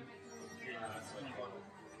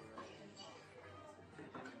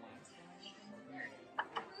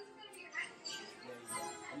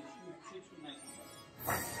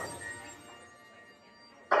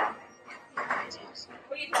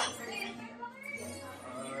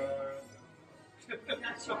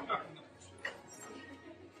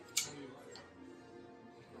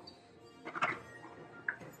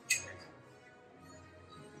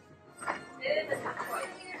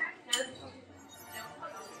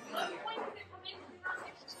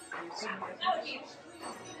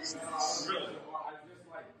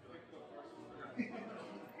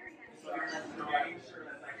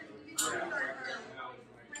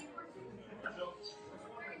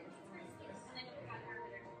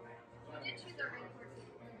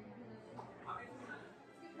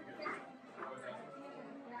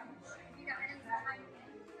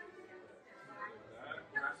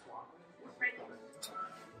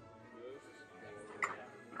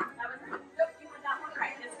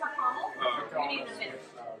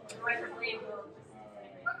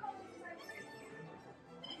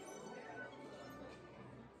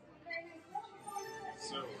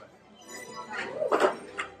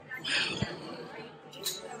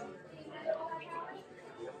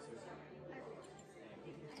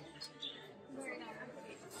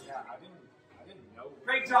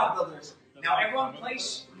 Great job, builders. Now everyone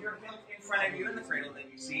place your hilt in front of you in the cradle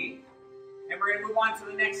that you see. And we're going to move on to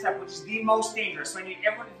the next step, which is the most dangerous. So I need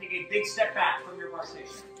everyone to take a big step back from your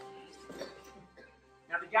workstation.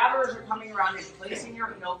 Now the gatherers are coming around and placing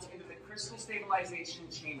your hilt into the crystal stabilization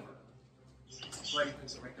chamber. Go ahead and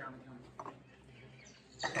place it right there on the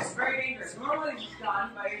counter. It's very dangerous. Normally it's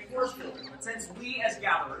done by a force field, but since we as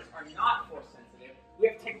gatherers are not force sensitive, we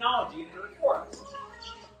have technology to do it for us.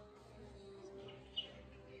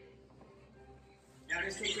 Now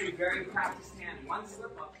this takes a very practiced hand. One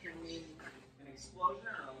slip up can mean an explosion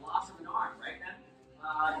or a loss of an arm, right then?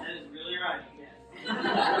 That is really right, yes.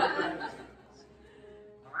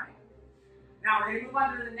 Alright. Now we're going to move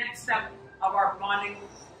on to the next step of our bonding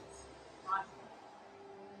process.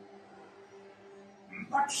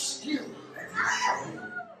 Much skill have you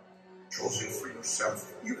shown. Chosen for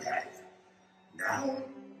yourself you have. Now,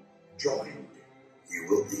 joined you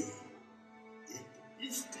will be. It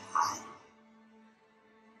is time.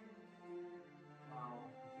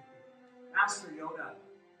 Master Yoda,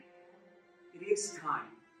 it is time.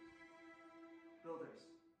 Builders,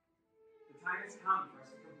 the time has come for us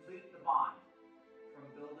to complete the bond from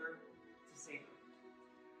builder to saber.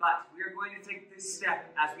 But we are going to take this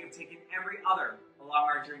step as we have taken every other along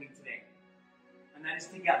our journey today. And that is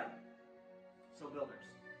together. So builders,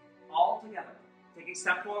 all together, take a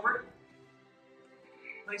step forward.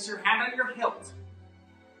 Place your hand on your hilt.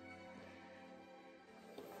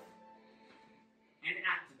 And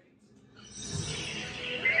activate.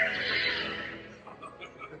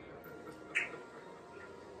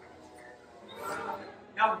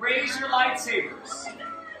 Now raise your lightsabers.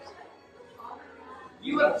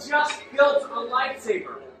 You have just built a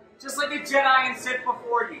lightsaber, just like a Jedi and Sith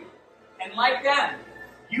before you. And like them,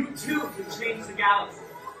 you too can change the galaxy.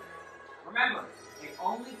 Remember, it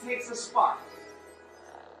only takes a spark.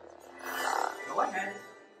 Go ahead.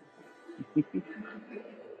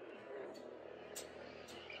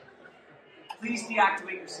 Please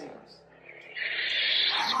deactivate your sabers.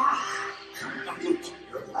 Complete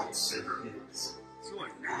your lightsaber is. So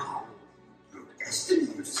now, your destiny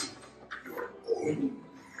you seek, your own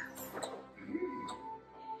path.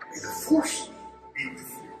 May the Force be with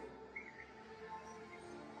you.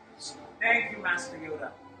 Thank you, Master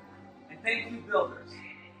Yoda. And thank you, builders,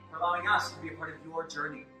 for allowing us to be a part of your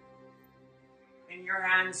journey. In your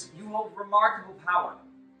hands, you hold remarkable power.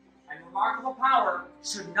 And remarkable power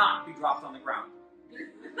should not be dropped on the ground.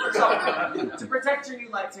 So, to protect your new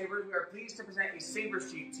lightsabers, we are pleased to present a saber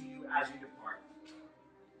sheath to you as you depart.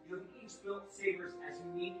 You have each built sabers as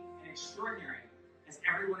unique and extraordinary as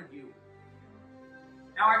every one of you.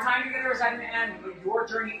 Now our time together is at an end, but your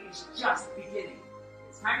journey is just beginning.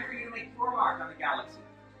 It's time for you to make your mark on the galaxy.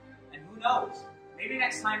 And who knows, maybe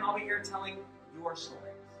next time I'll be here telling your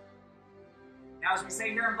stories. Now as we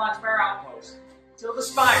say here in Black Sparrow Outpost, till the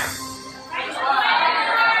spire. Right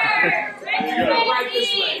Right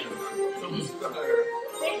this way.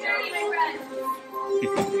 Safe journey, my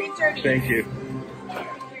friend. Great journey. Thank you.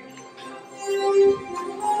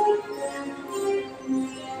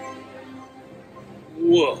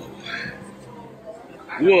 Whoa.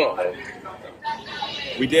 Whoa.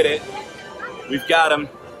 We did it. We've got him.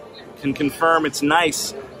 Can confirm it's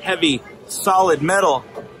nice, heavy, solid metal.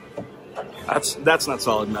 That's not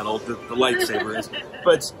solid metal, the lightsaber is.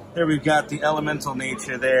 But there we've got the elemental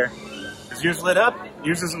nature there. Is yours lit up?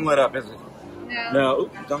 Yours isn't lit up, is it? No. No. Ooh,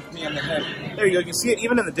 dunked me on the head. There you go. You can see it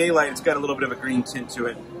even in the daylight. It's got a little bit of a green tint to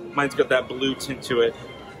it. Mine's got that blue tint to it.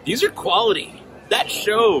 These are quality. That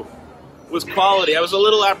show was quality. I was a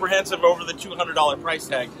little apprehensive over the $200 price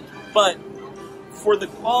tag. But for the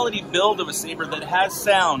quality build of a saber that has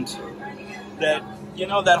sound, that, you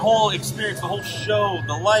know, that whole experience, the whole show,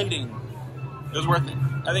 the lighting, it was worth it.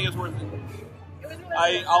 I think it's worth it.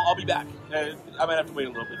 I'll be back. I might have to wait a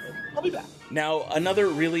little bit, but I'll be back. Now, another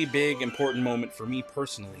really big, important moment for me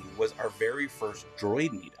personally was our very first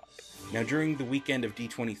droid meetup. Now, during the weekend of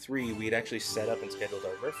D23, we had actually set up and scheduled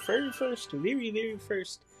our very first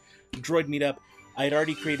droid meetup. I had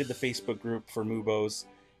already created the Facebook group for Moobos,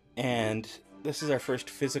 and this is our first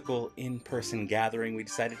physical in-person gathering. We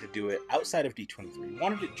decided to do it outside of D23. We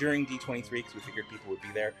wanted it during D23 because we figured people would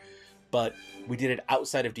be there, but we did it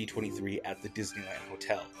outside of D23 at the Disneyland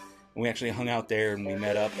Hotel. And we actually hung out there and we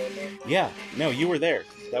met up. Yeah, no, you were there.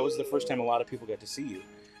 That was the first time a lot of people got to see you.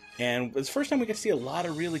 And it was the first time we got to see a lot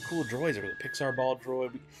of really cool droids. There was a Pixar ball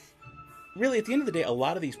droid. Really, at the end of the day, a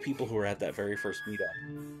lot of these people who were at that very first meetup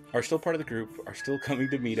are still part of the group, are still coming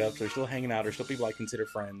to meetups, they're still hanging out, are still people I consider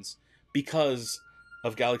friends because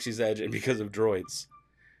of Galaxy's Edge and because of droids.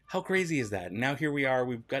 How crazy is that? And now here we are,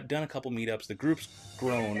 we've done a couple meetups, the group's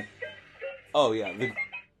grown. Oh yeah,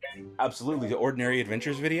 absolutely, the Ordinary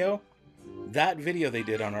Adventures video, that video they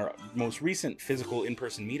did on our most recent physical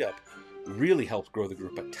in-person meetup really helped grow the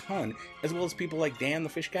group a ton, as well as people like Dan the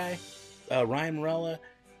Fish Guy, Ryan Morella,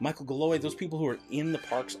 Michael Galoy, those people who are in the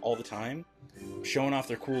parks all the time, showing off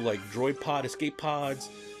their cool like droid pod, escape pods,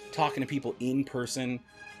 talking to people in person.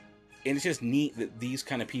 And it's just neat that these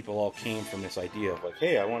kind of people all came from this idea of like,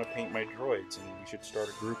 hey, I want to paint my droids, and we should start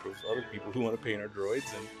a group of other people who want to paint our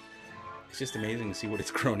droids, and it's just amazing to see what it's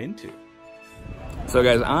grown into. So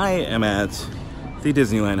guys, I am at the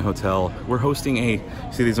Disneyland Hotel. We're hosting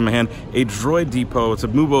see these in my hand, a droid depot. It's a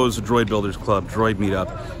Mubo's Droid Builders Club droid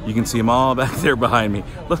meetup. You can see them all back there behind me.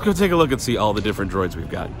 Let's go take a look and see all the different droids we've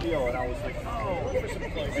got. And I was like, oh,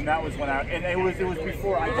 and that was when it was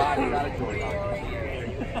before I got a droid.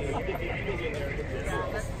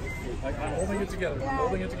 Like, I'm holding it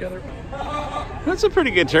together, That's a pretty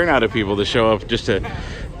good turnout of people to show up just to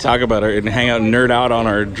talk about it and hang out and nerd out on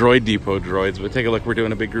our droid depot droids. But take a look, we're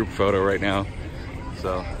doing a big group photo right now.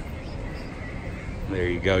 So there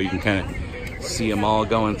you go, you can kind of see them all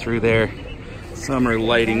going through there. Some are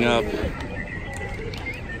lighting up.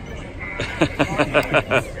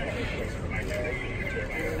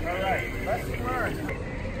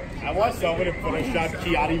 I watched someone in Photoshop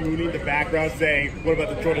Kiadi Mooney in the background saying, what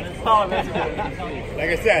about the droid? Oh, that's good. Like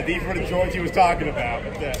I said, these were the droids he was talking about.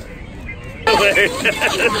 Galaxy's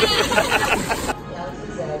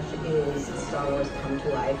Edge is Star Wars come to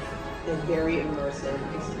life. A very immersive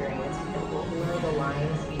experience. People will blur the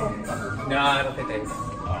lines. No, I don't think they.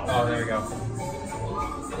 Oh, there we go.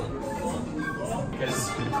 Because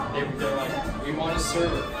they're like, we want to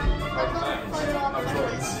serve our clients, our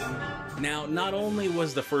droids. Now, not only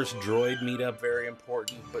was the first droid meetup very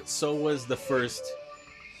important, but so was the first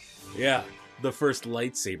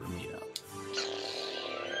lightsaber meetup.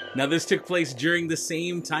 Now, this took place during the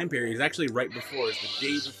same time period. It was actually right before, it was the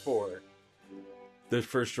day before the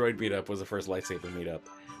first droid meetup was the first lightsaber meetup.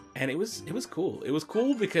 And it was cool. It was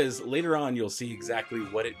cool because later on you'll see exactly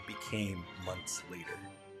what it became months later.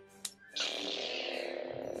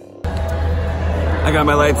 I got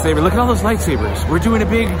my lightsaber. Look at all those lightsabers. We're doing a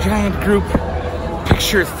big, giant group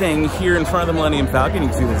picture thing here in front of the Millennium Falcon. You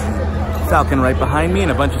can see this Falcon right behind me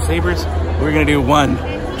and a bunch of sabers. We're going to do one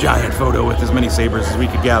giant photo with as many sabers as we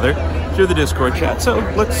could gather through the Discord chat. So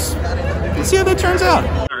let's see how that turns out.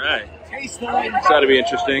 All right. It's got to be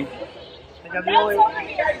interesting.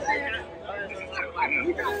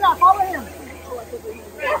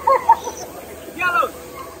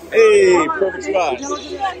 Hey, perfect spot.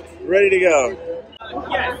 Ready to go.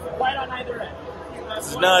 Yes, white on either end.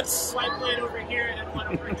 This is nuts. White plate over here and one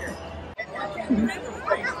over here.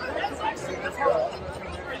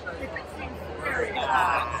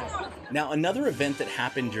 Now, another event that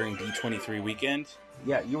happened during D23 weekend,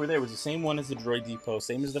 yeah, you were there, it was the same one as the Droid Depot,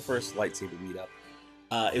 same as the first lightsaber meetup.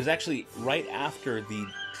 It was actually right after the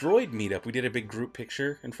Droid meetup. We did a big group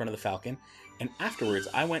picture in front of the Falcon, and afterwards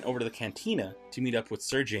I went over to the Cantina to meet up with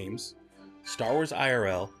Sir James, Star Wars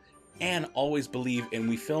IRL, and Always Believe, and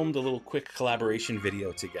we filmed a little quick collaboration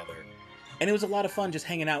video together. And it was a lot of fun just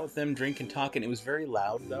hanging out with them, drinking, talking. It was very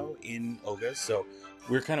loud, though, in Oga's, so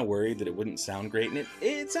we were kind of worried that it wouldn't sound great. And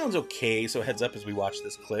it sounds okay, so heads up as we watch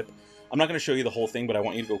this clip. I'm not going to show you the whole thing, but I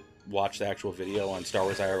want you to go watch the actual video on Star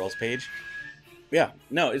Wars IRL's page. Yeah,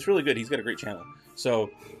 no, it's really good. He's got a great channel. So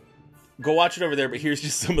go watch it over there, but here's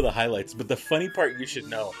just some of the highlights. But the funny part you should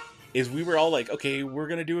know is we were all like, okay, we're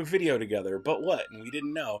going to do a video together, but what? And we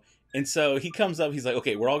didn't know. And so he comes up, he's like,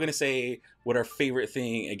 okay, we're all going to say what our favorite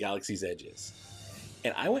thing at Galaxy's Edge is.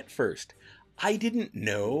 And I went first. I didn't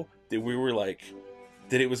know that we were like,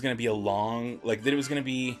 that it was going to be a long, like that it was going to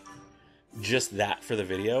be just that for the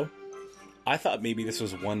video. I thought maybe this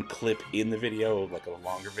was one clip in the video of like a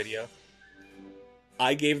longer video.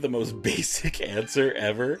 I gave the most basic answer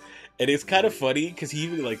ever. And it's kind of funny because he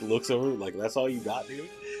even like looks over like, that's all you got, dude?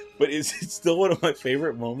 But it's still one of my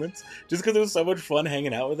favorite moments, just because it was so much fun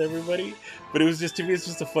hanging out with everybody. But it was just, to me, it's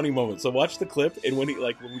just a funny moment. So watch the clip, and when we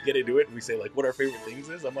get into it, and we say like what our favorite things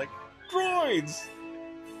is, I'm like, droids,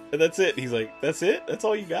 and that's it. He's like, that's it? That's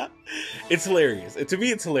all you got? It's hilarious. And to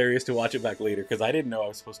me, it's hilarious to watch it back later because I didn't know I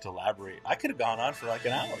was supposed to elaborate. I could have gone on for like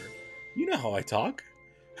an hour. You know how I talk.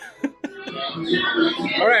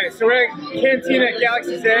 Alright, so we're at Cantina at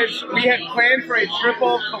Galaxy's Edge. We had planned for a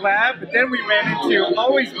triple collab, but then we ran into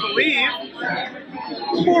Always Believe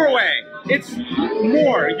 4-way. It's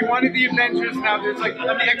more. You wanted the Avengers, now there's like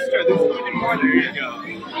an extra. There's even more. There you go.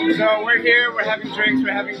 So we're here, we're having drinks,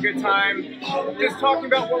 we're having a good time. Just talking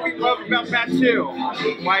about what we love about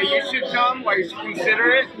Bat2. Why you should come, why you should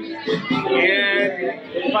consider it.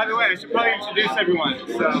 And by the way, I should probably introduce everyone.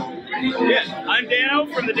 So Yeah, I'm Dano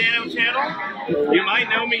from the Dano channel. You might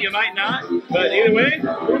know me, you might not, but either way,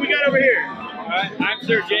 what do we got over here? I'm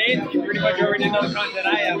Sir James. You pretty much already know the content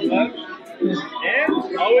I have, folks.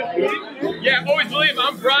 And Always Believe. Yeah, Always Believe.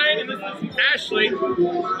 I'm Brian, and this is Ashley. Check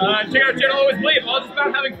out our channel, Always Believe. All just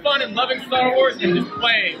about having fun and loving Star Wars and just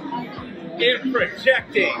playing. And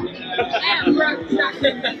projecting. And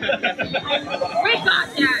projecting. We got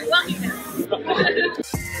that. Well, you know.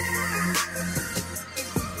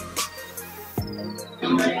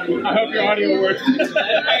 I hope your audio works.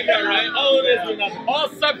 I know, right? All of this, all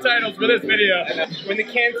subtitles for this video. We're in the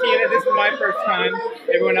cantina. This is my first time.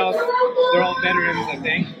 Everyone else, they're all veterans, I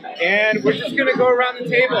think. And we're just gonna go around the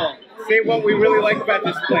table, say what we really like about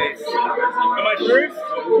this place. Am I first?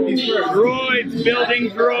 He's first. Droids, building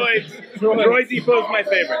droids. Droid Depot is my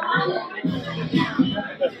favorite.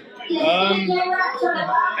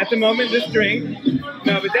 At the moment, this drink.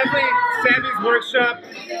 No, but definitely Sammy's workshop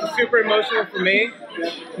was super emotional for me.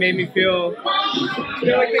 Made me feel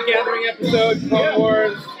like the Gathering episode, Clone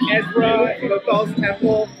Wars, Ezra, Lothal's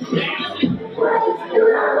Temple. How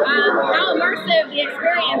immersive the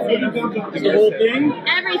experience is. The whole thing?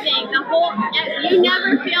 Everything. The whole. You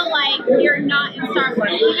never feel like you're not in Star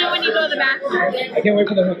Wars, even when you go to the bathroom. I can't wait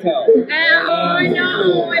for the hotel. Oh,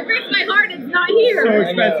 no. It breaks my heart it's not here. So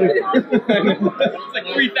expensive. It's like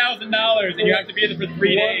 $3,000 and you have to be there for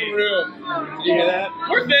 3 days. One room. Did you hear that?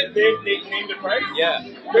 Worth it. They named a price? Yeah.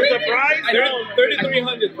 There's a price?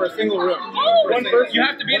 $3,300 for a single room. Oh, one person. You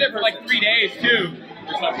have to be there for like 3 days too.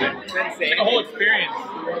 Or something. It's insane. It's like a whole experience.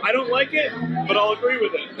 I don't like it, but I'll agree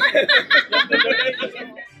with it.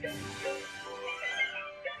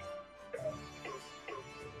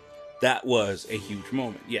 That was a huge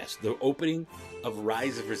moment. Yes, the opening of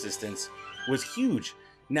Rise of Resistance was huge.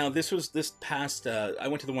 Now, this past, I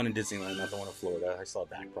went to the one in Disneyland, not the one in Florida. I saw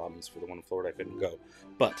back problems for the one in Florida. I couldn't go.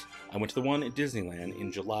 But I went to the one in Disneyland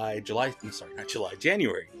in January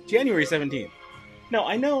 17th. Now,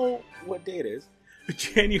 I know what day it is.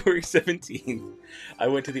 January 17th, I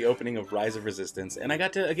went to the opening of Rise of Resistance, and I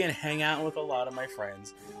got to, again, hang out with a lot of my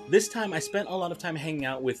friends. This time, I spent a lot of time hanging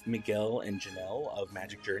out with Miguel and Janelle of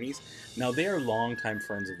Magic Journeys. Now, they are longtime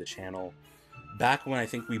friends of the channel. Back when I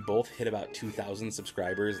think we both hit about 2,000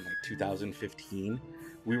 subscribers in like 2015,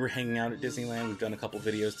 we were hanging out at Disneyland. We've done a couple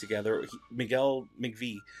videos together. Miguel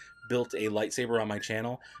McV built a lightsaber on my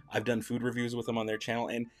channel. I've done food reviews with him on their channel,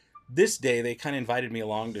 and this day they kind of invited me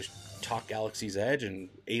along to talk Galaxy's Edge and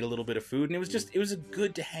ate a little bit of food, and it was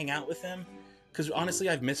good to hang out with them, because honestly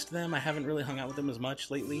I've missed them. I haven't really hung out with them as much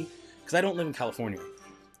lately because I don't live in California,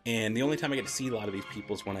 and the only time I get to see a lot of these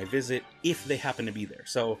people is when I visit, if they happen to be there.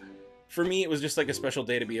 So for me, it was just like a special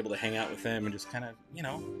day to be able to hang out with them and just kind of, you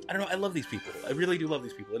know, I don't know, I love these people. I really do love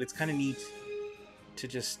these people, and it's kind of neat to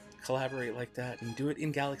just collaborate like that and do it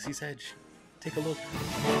in Galaxy's Edge. Take a look.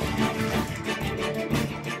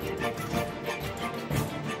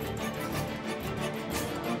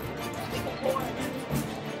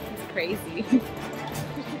 Crazy.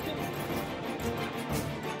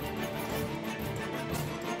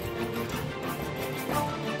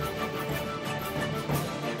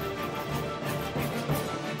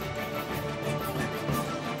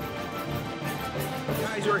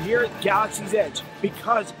 Guys, we're here at Galaxy's Edge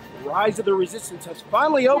because Rise of the Resistance has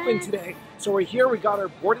finally opened today. So we're here, we got our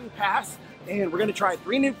boarding pass, and we're gonna try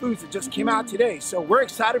 3 new foods that just came out today. So we're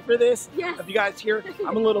excited for this. Yes. If you guys here,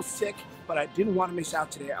 I'm a little sick, but I didn't want to miss out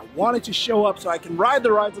today. I wanted to show up so I can ride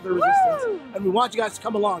the Rise of the Resistance. Woo! And we want you guys to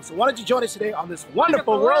come along. So why don't you join us today on this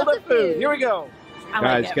wonderful world of food. Here we go.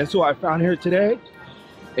 Guys, guess who I found here today?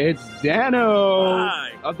 It's Dano.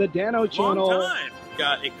 Hi. Of the Dano channel. Long time.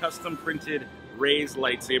 Got a custom printed raised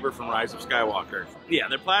lightsaber from Rise of Skywalker. Yeah,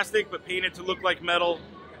 they're plastic but painted to look like metal,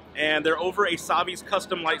 and they're over a Savi's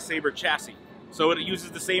custom lightsaber chassis. So it uses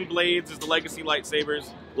the same blades as the legacy lightsabers,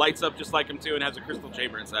 lights up just like them too, and has a crystal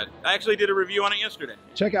chamber inside. I actually did a review on it yesterday.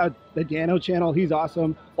 Check out the Dano channel. He's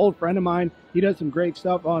awesome. Old friend of mine. He does some great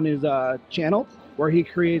stuff on his channel where he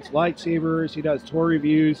creates lightsabers. He does toy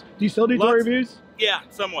reviews. Do you still do toy reviews? Yeah,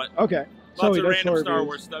 somewhat. Okay. Lots of random Star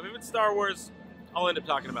Wars stuff. If it's Star Wars, I'll end up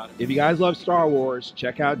talking about it. If you guys love Star Wars,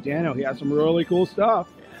 check out Dano. He has some really cool stuff.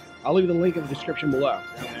 Yeah. I'll leave the link in the description below.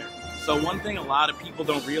 So one thing a lot of people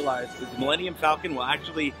don't realize is the Millennium Falcon will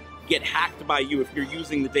actually get hacked by you if you're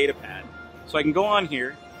using the data pad. So I can go on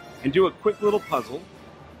here and do a quick little puzzle.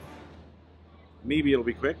 Maybe it'll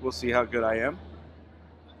be quick. We'll see how good I am.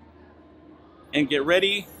 And get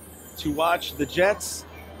ready to watch the jets.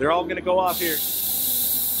 They're all going to go off here.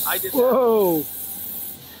 I did that. Whoa!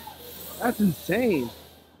 That's insane.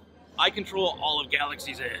 I control all of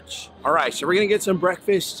Galaxy's Edge. All right, so we're gonna get some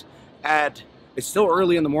breakfast at It's still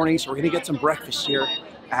early in the morning, so we're gonna get some breakfast here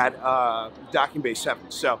at Docking Bay 7.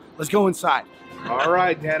 So let's go inside. All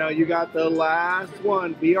right, Dano, you got the last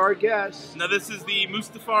one. Be our guest. Now this is the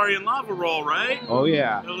Mustafarian lava roll, right? Oh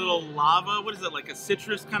yeah. A little lava. What is it, like a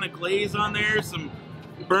citrus kind of glaze on there? Some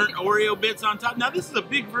burnt Oreo bits on top. Now this is a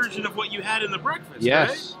big version of what you had in the breakfast,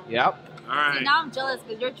 yes. right? Yep. All right. See, now I'm jealous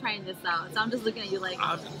because you're trying this out. So I'm just looking at you like.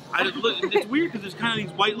 It's weird because there's kind of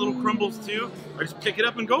these white little crumbles too. I just pick it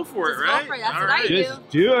up and go for it, right? Go for it. That's all what right. I do. Just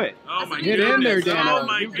do it. Oh my Get goodness. in there, Dano. Oh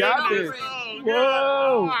my You got goodness. this. Oh,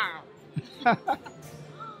 Whoa.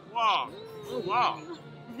 Wow. Oh, wow.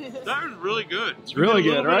 That was really good. It's really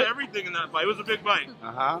good, right? Everything in that bite. It was a big bite.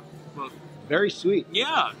 Uh-huh. Very sweet.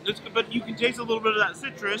 Yeah, but you can taste a little bit of that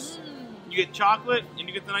citrus. You get chocolate, and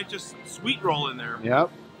you get the nice just sweet roll in there. Yep.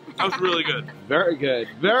 That was really good. Very good.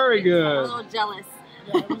 Very good. I'm a little jealous.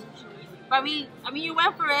 But I mean, you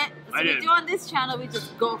went for it. So I did. we do on this channel, we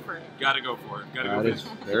just go for it. Gotta go for it. Gotta go That for is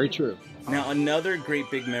it. very true. Now, another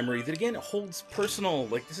great big memory that, again, holds personal,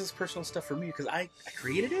 like, this is personal stuff for me because I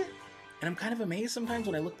created it, and I'm kind of amazed sometimes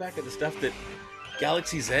when I look back at the stuff that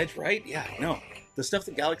Galaxy's Edge, right? Yeah, I know. The stuff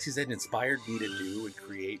that Galaxy's Edge inspired me to do and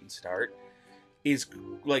create and start is,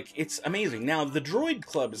 like, it's amazing. Now, the Droid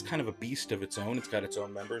Club is kind of a beast of its own. It's got its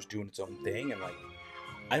own members doing its own thing, and, like,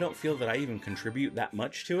 I don't feel that I even contribute that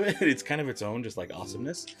much to it. It's kind of its own, just, like,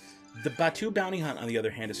 awesomeness. The Batuu Bounty Hunt, on the other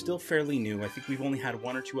hand, is still fairly new. I think we've only had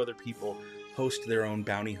 1 or 2 other people host their own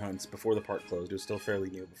bounty hunts before the park closed. It was still fairly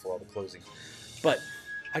new before all the closings. But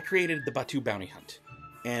I created the Batuu Bounty Hunt.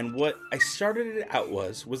 And what I started it out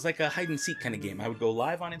was like a hide-and-seek kind of game. I would go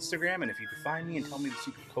live on Instagram, and if you could find me and tell me the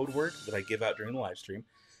secret code word that I give out during the live stream,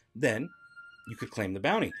 then you could claim the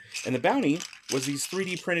bounty. And the bounty was these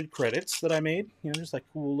 3D printed credits that I made. You know, just like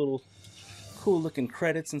cool-looking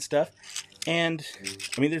credits and stuff. And,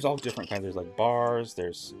 I mean, there's all different kinds. There's, like, bars,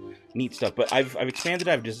 there's neat stuff. But I've expanded,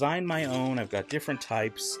 I've designed my own, I've got different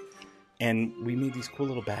types. And we made these cool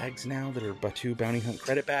little bags now that are Batuu Bounty Hunt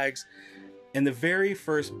credit bags. And the very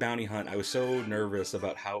first bounty hunt, I was so nervous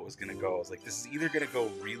about how it was going to go. I was like, this is either going to go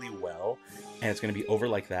really well, and it's going to be over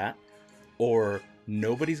like that, or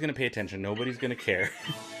nobody's going to pay attention, nobody's going to care.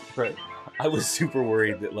 Right. I was super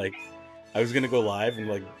worried that, like, I was going to go live and,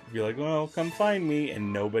 like, be like, well, come find me,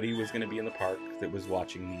 and nobody was going to be in the park that was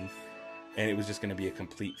watching me, and it was just going to be a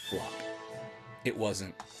complete flop. It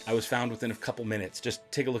wasn't. I was found within a couple minutes. Just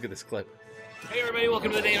take a look at this clip. Hey everybody,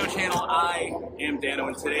 welcome to the Dano channel. I am Dano,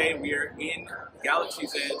 and today we are in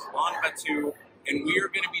Galaxy's Edge on Batuu, and we are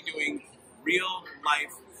going to be doing real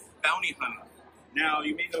life bounty hunting. Now,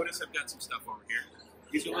 you may notice I've got some stuff over here.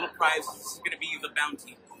 These are little prizes. This is going to be the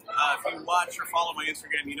bounty. If you watch or follow my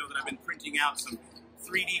Instagram, you know that I've been printing out some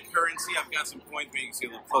 3D currency. I've got some coins, maybe you can see a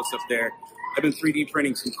little close up there. I've been 3D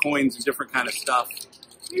printing some coins and different kind of stuff.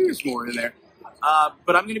 There's more in there.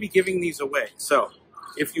 But I'm going to be giving these away. So,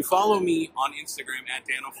 if you follow me on Instagram at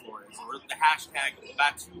Dano Flores or the hashtag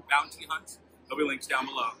Batuu Bounty Hunt, there'll be links down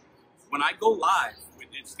below. When I go live,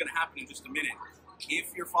 it's going to happen in just a minute.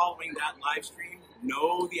 If you're following that live stream,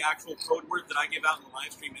 know the actual code word that I give out in the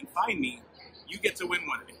live stream and find me, you get to win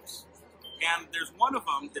one of these. And there's one of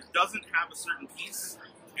them that doesn't have a certain piece,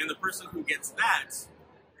 and the person who gets that is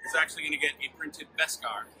actually going to get a printed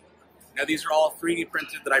Beskar. Now these are all 3D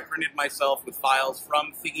printed that I printed myself with files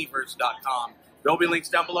from Thingiverse.com. There'll be links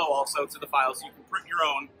down below also to the files, so you can print your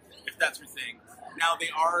own if that's your thing. Now, they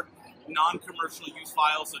are non-commercial use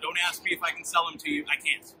files, so don't ask me if I can sell them to you. I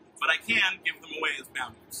can't. But I can give them away as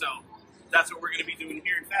bounty. So that's what we're going to be doing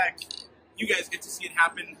here. In fact, you guys get to see it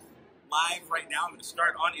happen live right now. I'm going to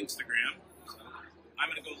start on Instagram. I'm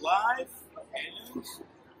going to go live and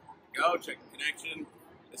go check the connection.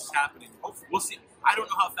 This is happening. Hopefully, we'll see. I don't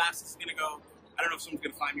know how fast this is going to go. I don't know if someone's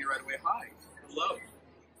going to find me right away. Hi. Hello.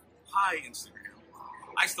 Hi, Instagram.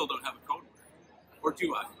 I still don't have a code word. Or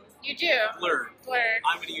do I? You do. Blurred. Blurred.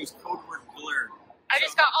 I'm going to use code word blurred. I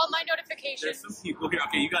just got all my notifications. There's some people here.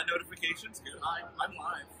 Okay, you got notifications? Good. I'm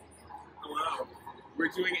live. Hello. We're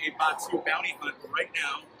doing a Batuu bounty hunt right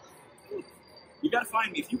now. You got to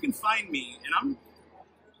find me. If you can find me, and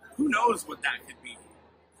who knows what that could be.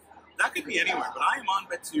 That could be anywhere, but I am on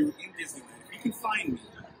Batuu in Disneyland. If you can find me,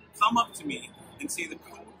 come up to me and say the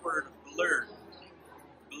code word blurred.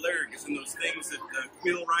 Blurred is in those things that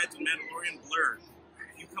Quill rides in Mandalorian. Blurred.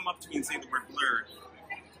 If you come up to me and say the word blurred,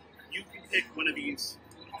 you can pick one of these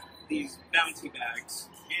bounty bags,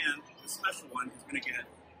 and the special one is going to get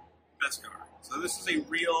Beskar. So this is a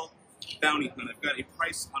real bounty hunt. I've got a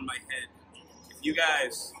price on my head. If you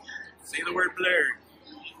guys say the word blurred,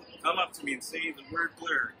 come up to me and say the word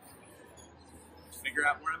blurred. Figure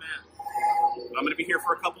out where I'm at. I'm going to be here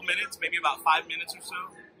for a couple minutes, maybe about 5 minutes or so,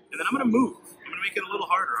 and then I'm going to move. gonna make it a little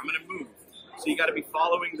harder. I'm gonna move. So you gotta be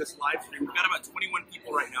following this live stream. We've got about 21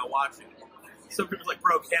 people right now watching. Some people are like,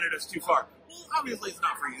 bro, Canada's too far. Well, obviously it's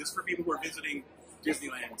not for you. This is for people who are visiting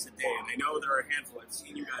Disneyland today. And I know there are a handful. I've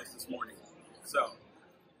seen you guys this morning. So,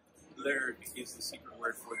 blurred is the secret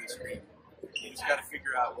word for this stream. You just gotta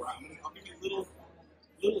figure out where I'll give you little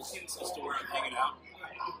hints as to where I'm hanging out.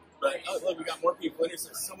 But, oh, look, we got more people in here.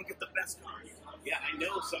 So someone get the best card. Yeah, I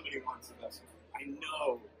know somebody wants the best card. I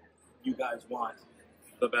know you guys want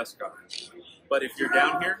the best card. But if you're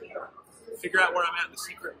down here, figure out where I'm at. The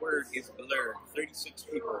secret word is blurred. 36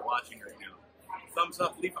 people are watching right now. Thumbs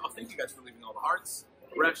up. Thank you guys for leaving all the hearts.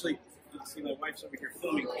 We're actually, you can see my wife's over here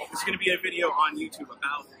filming. This is going to be a video on YouTube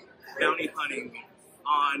about bounty hunting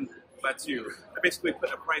on Batu. I basically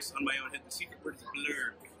put a price on my own head. The secret word is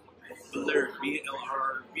blurred. Blurred.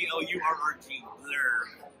 B-L-U-R-R-G. Blurred.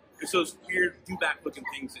 It's those weird do-back looking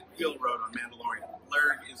things that Phil wrote on Mandalorian.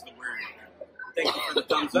 Blurred is the word. Thank you for the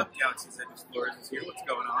thumbs up. Galaxy's Edge Explorers is here. What's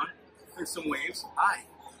going on? There's some waves. Hi.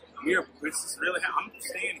 This is really, I'm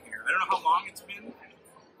staying here. I don't know how long it's been.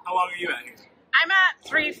 How long are you at here? I'm at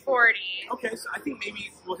 3:40. Okay, so I think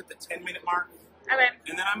maybe we'll hit the 10-minute mark. Okay.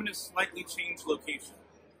 And then I'm going to slightly change location.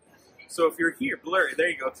 So if you're here, blurred, there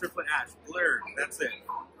you go, triplet ash, blurred, that's it.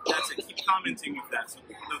 That's it. Keep commenting with that so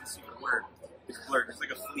people know the secret word. It's blurred. It's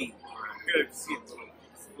like a flea. You're going to see a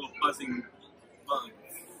little buzzing bug.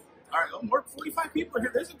 All right, oh, more 45 people are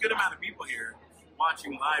here. There's a good amount of people here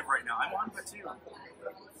watching live right now. I'm on Batu.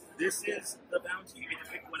 This is the bounty. You get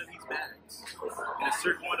to pick one of these bags. And a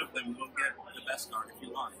certain one of them will get the best card if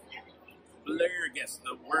you want. Blur, yes,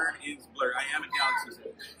 the word is blur. I am at Galaxy's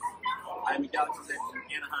Edge. I am at Galaxy's Edge in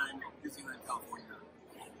Anaheim, Disneyland, California.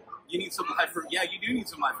 You need some live for, yeah, you do need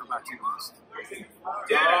some live for Batu East.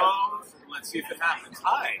 Oh, let's see if it happens.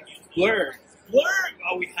 Hi. Blur. Blur.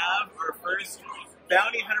 Oh, we have our first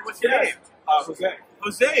bounty hunter. What's your name? Jose.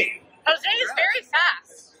 Jose. Jose is very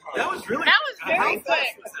fast. That was really. That was very how quick.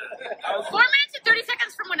 fast was that? 4 minutes and 30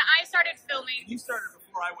 seconds from when I started filming. You started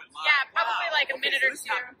before I went live. Yeah, probably Wow. like a minute or this two.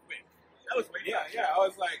 happened quick. That was way fast. Yeah. I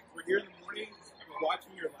was like, we're here in the morning. I was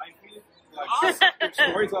watching your live feed, like Awesome. your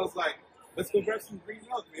stories. I was like, let's go grab some green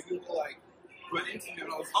milk. Maybe we'll like put into it.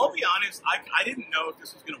 I'll be honest, I didn't know if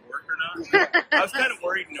this was going to work or not. I was kind of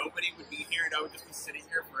worried nobody would be here and I would just be sitting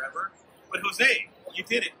here forever. But Jose, you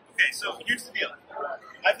did it. Okay, so here's the deal.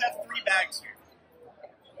 I've got 3 bags here.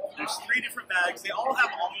 There's 3 different bags. They all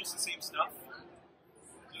have almost the same stuff.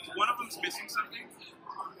 One of them's missing something,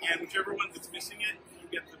 and whichever one that's missing it, you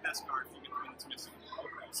get the best card. You get the one that's missing it.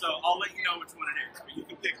 So I'll let you know which one it is, but you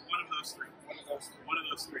can pick one of those 3. One of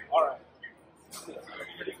those 3. All right.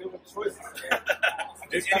 Pretty good with choices.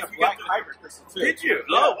 It's got a black hybrid crystal too. Did you?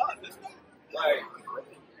 Yeah. Oh, wow. This one? Like,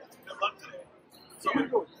 Good luck today. so I'm gonna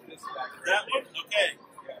go with this back. That one? Okay.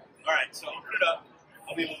 Yeah. All right, so open it up.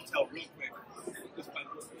 I'll be able to tell real quick. Just by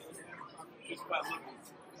looking. Just by looking.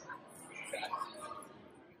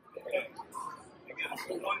 Okay. Again, it's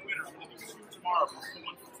the one winner. I'm going to do 2 tomorrow. It's the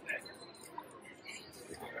one for today.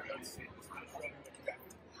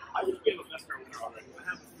 I would be the best winner already. I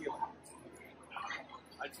have a feeling.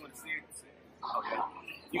 I just want to see it. Oh, yeah.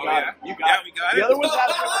 You got it. You got it. We got it. The other one's out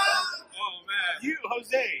of Oh, man. You,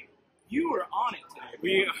 Jose, you were on it today.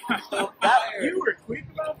 You were quick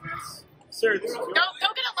about this? Sir, this is your Go get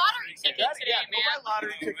a lottery ticket today, Go buy man.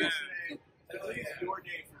 lottery tickets today. This is your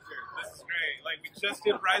day for sure. This is great. Like, we just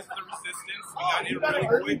did Rise of the Resistance. We got in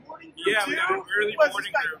really quick. Yeah, we got an early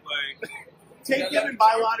morning group. Like, take them and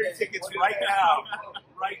buy lottery tickets right now.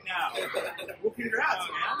 Right now. Well, congrats,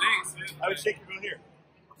 man. Thanks, dude. I would shake your hand here.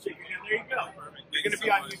 Shake your hand. There you go. Perfect. You're going to be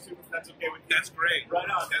on YouTube if that's okay with you. That's great. Right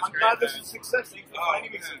on. I'm glad this is a success. Thanks for finding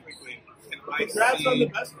me so quickly. Congrats on the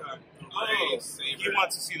best card. Oh, he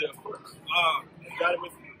wants to see that, of course. Oh, you got it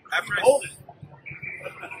with me. Hold it.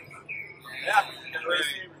 Yeah.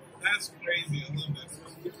 Right. That's crazy. I love this.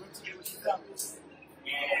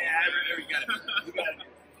 Yeah, you got it. You got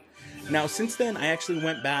it. Now, since then, I actually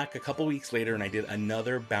went back a couple weeks later and I did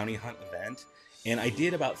another bounty hunt event. And I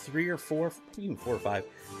did about 3 or 4, even 4 or 5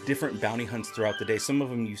 different bounty hunts throughout the day. Some of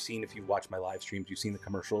them you've seen if you watch my live streams. You've seen the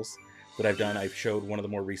commercials that I've done. I've showed one of the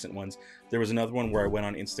more recent ones. There was another one where I went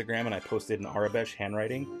on Instagram and I posted in Arabic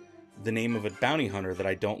handwriting the name of a bounty hunter that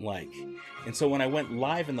I don't like. And so when I went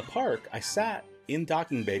live in the park, I sat in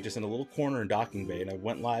Docking Bay, just in a little corner in Docking Bay, and I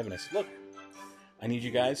went live and I said, look, I need you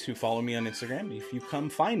guys who follow me on Instagram, if you come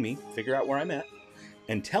find me, figure out where I'm at,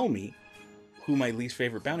 and tell me who my least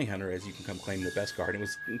favorite bounty hunter is, you can come claim the best card. And it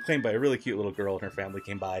was claimed by a really cute little girl, and her family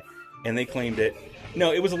came by, and they claimed it.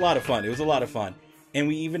 No, it was a lot of fun. It was a lot of fun. And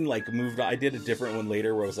we even, like, moved on. I did a different one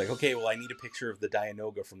later where I was like, okay, well, I need a picture of the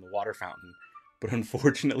Dianoga from the water fountain. but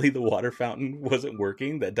unfortunately the water fountain wasn't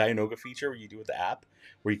working. That Dianoga feature where you do with the app,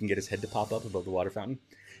 where you can get his head to pop up above the water fountain,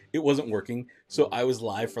 it wasn't working. So I was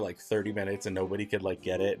live for like 30 minutes and nobody could like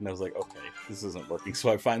get it, and I was like, okay, this isn't working.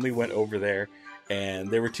 So I finally went over there, and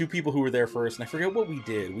there were 2 people who were there first, and I forget what we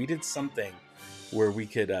did. We did something where we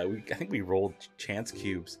could, I think we rolled chance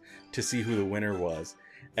cubes to see who the winner was.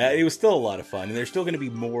 It was still a lot of fun, and there's still going to be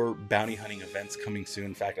more bounty hunting events coming soon.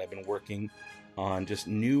 In fact, I've been working on just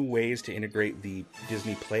new ways to integrate the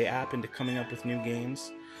Disney Play app into coming up with new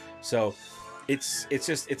games. So it's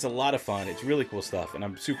a lot of fun. It's really cool stuff, and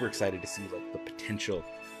I'm super excited to see like the potential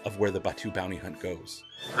of where the Batuu bounty hunt goes.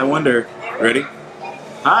 I wonder. Ready?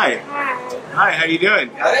 Hi. Hi. How you doing?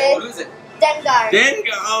 Got it? Who's it? Dengar.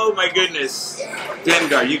 Dengar. Oh my goodness.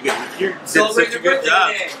 Dengar, you did such a good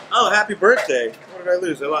job. Today. Oh, happy birthday. What did I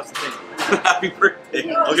lose? I lost the thing. Happy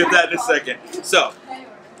birthday. I'll get that in a second. So,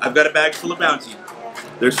 I've got a bag full of bounty.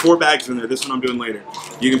 There's 4 bags in there. This one I'm doing later.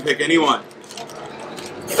 You can pick any one.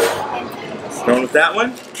 Going with that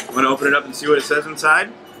one. I'm going to open it up and see what it says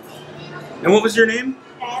inside. And what was your name?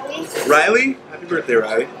 Riley. Riley? Happy birthday,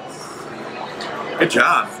 Riley. Good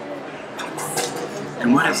job.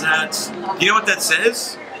 And what is that? You know what that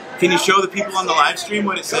says? Can you show the people on the live stream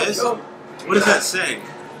what it says? What does that say?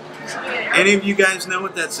 Any of you guys know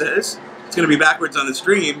what that says? It's going to be backwards on the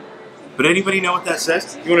stream, but anybody know what that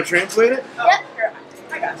says? You want to translate it? Yep.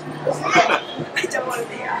 I got you. I don't want to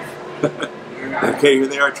be off. Okay, here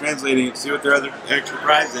they are translating it. See what their other extra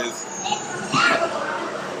prize is.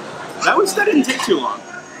 That didn't take too long.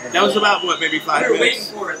 That was about, what, maybe 5 minutes? We were waiting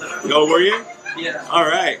for it, though. Oh, were you? Yeah. All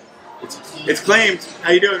right. It's claimed.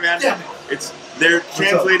 How you doing, man? They're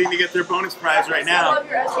translating to get their bonus prize right now.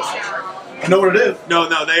 I know what it is. No,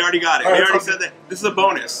 they already got it. They already said that. This is a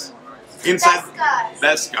bonus. Inside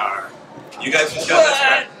Beskar. You guys just got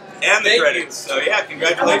Beskar. And the credits. So yeah,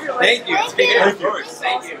 congratulations. Thank you. Of course.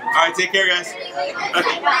 Thank you. All right, take care, guys.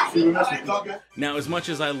 Now, as much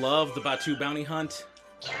as I love the Batuu bounty hunt,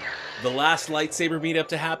 the last Lightsaber Meetup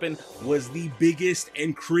to happen was the biggest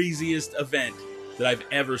and craziest event that I've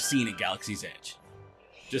ever seen at Galaxy's Edge.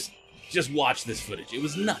 Just watch this footage. It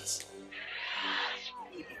was nuts.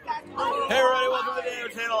 Hey everybody, welcome to the Dano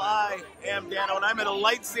channel. I am Dano, and I'm at a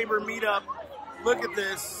Lightsaber Meetup. Look at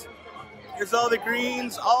this. There's all the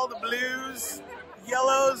greens, all the blues,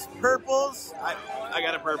 yellows, purples. I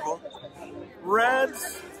got a purple.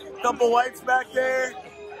 Reds, couple whites back there.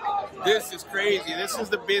 This is crazy. This is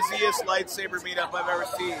the busiest Lightsaber Meetup I've ever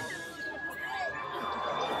seen.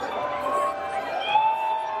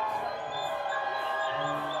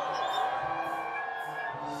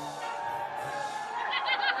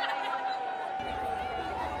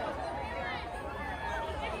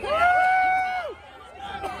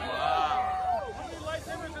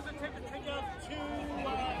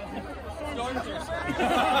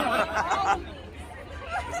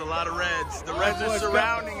 There's a lot of reds. The reds are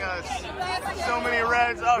surrounding us. So many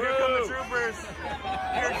reds. Oh, here come the troopers.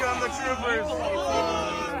 Here come the troopers.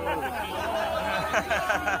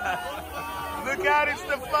 Look out, it's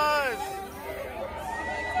the fuzz.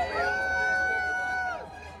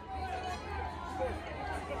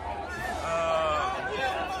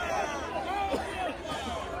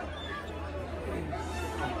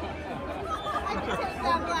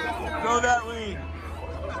 Go that way.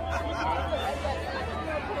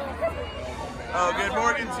 Oh, good.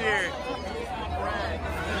 Morgan's here.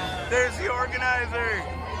 There's the organizer.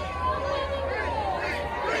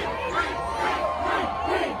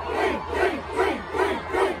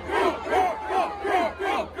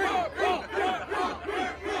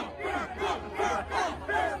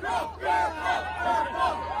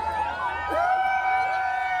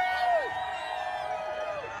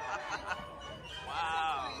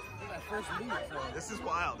 This is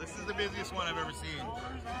wild. This is the busiest one I've ever seen.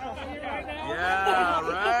 Yeah,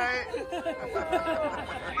 right?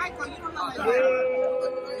 Michael, you don't know how to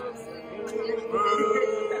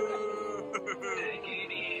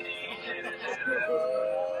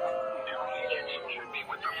should be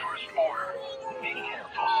with the first order. Be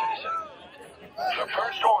careful, citizen. The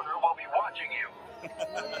first order will be watching you.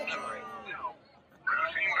 Sorry, no.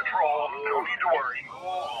 Routine patrol, no need to worry.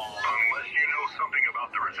 Unless you know something about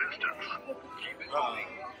the resistance. Keep it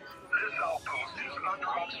moving. This outpost is under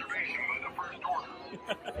observation by the first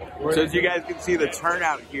order. So as you guys can see, the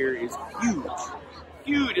turnout here is huge.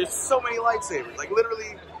 Huge. There's so many lightsabers. Like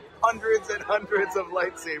literally hundreds and hundreds of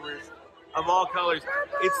lightsabers of all colors.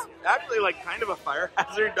 It's actually like kind of a fire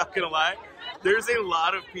hazard, not gonna lie. There's a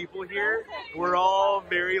lot of people here. We're all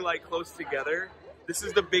very like close together. This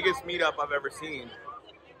is the biggest meetup I've ever seen.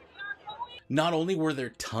 not only were there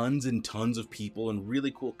tons and tons of people and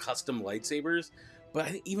really cool custom lightsabers, but I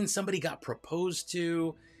think even somebody got proposed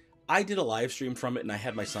to. I did a live stream from it, and I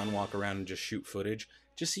had my son walk around and just shoot footage,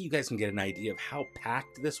 just so you guys can get an idea of how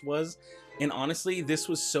packed this was. And honestly, this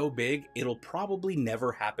was so big, it'll probably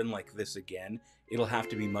never happen like this again. It'll have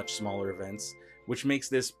to be much smaller events, which makes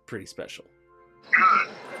this pretty special.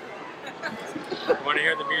 Want to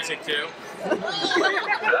hear the music too?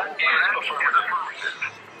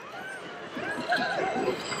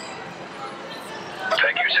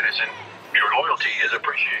 Thank you, citizen. Your loyalty is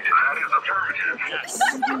appreciated. That is affirmative. Yes.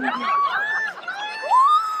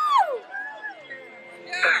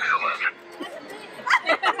 Excellent.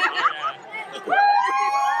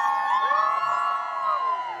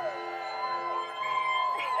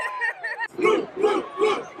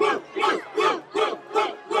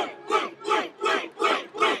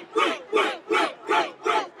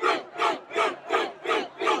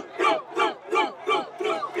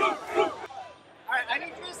 I need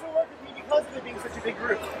you guys to work with me because of it being such a big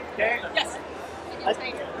group, okay? Yes.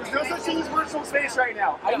 There's no such thing as virtual space right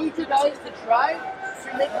now. I need you guys to try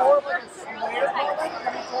to make more of like a square building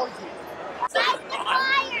coming towards me.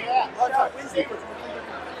 Yeah, watch out. Wednesday.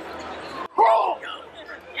 Oh!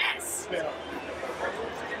 Yes.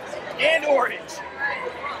 And orange.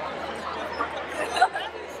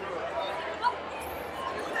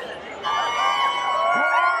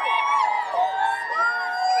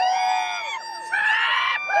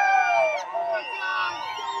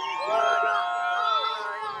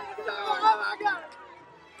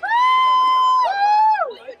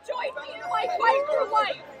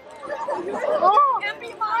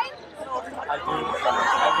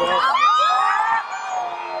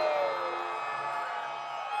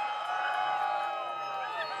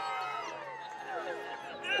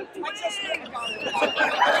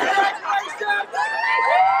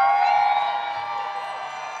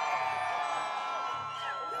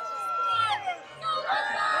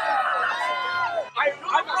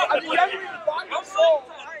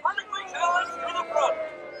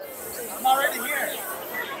 I'm already here.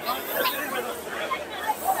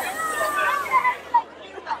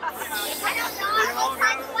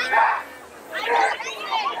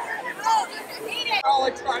 Oh,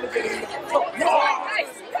 I'm trying to get in.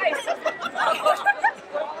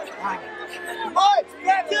 One,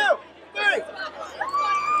 two, three.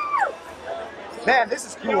 Man, this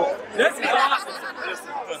is cool. This is awesome.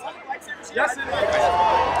 Yes, it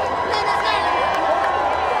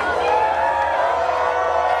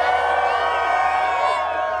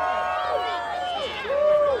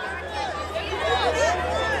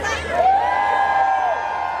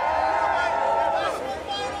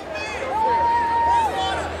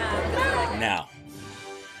Now,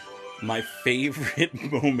 my favorite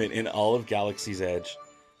moment in all of Galaxy's Edge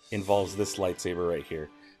involves this lightsaber right here.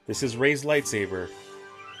 This is Rey's lightsaber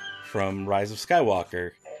from Rise of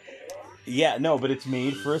Skywalker. Yeah, no, but it's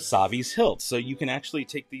made for a Savi's hilt. So you can actually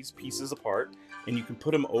take these pieces apart and you can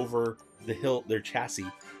put them over the hilt, their chassis,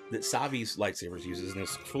 that Savi's lightsabers uses. And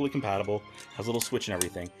it's fully compatible, has a little switch and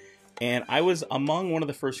everything. And I was among one of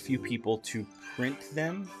the first few people to print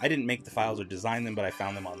them. I didn't make the files or design them, but I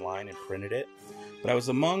found them online and printed it. But I was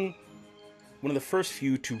among one of the first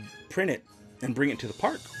few to print it and bring it to the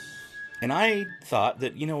park. And I thought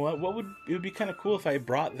that, you know what, it would be kind of cool if I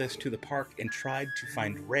brought this to the park and tried to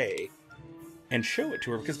find Rey and show it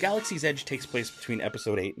to her, because Galaxy's Edge takes place between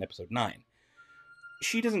Episode 8 and Episode 9.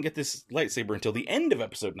 She doesn't get this lightsaber until the end of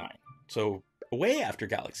Episode 9, so way after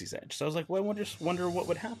Galaxy's Edge. So I was like, well, I just wonder what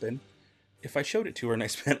would happen if I showed it to her, and I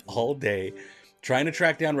spent all day trying to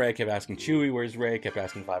track down Rey. I kept asking Chewie, where's Rey? I kept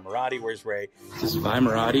asking Vi Marati, where's Rey? This is Vi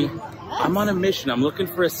Marati. I'm on a mission. I'm looking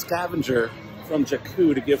for a scavenger from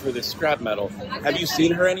Jakku to give her this scrap metal. Have you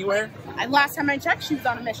seen her anywhere? Last time I checked, she was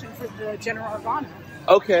on a mission for the General Organa.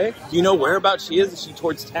 Okay. Do you know whereabouts she is? Is she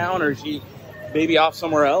towards town, or is she maybe off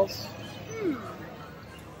somewhere else?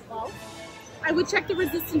 Well, I would check the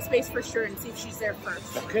resistance base for sure and see if she's there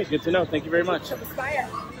first. Okay, good to know. Thank you very much. To the spire.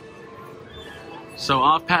 So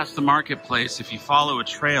off past the marketplace, if you follow a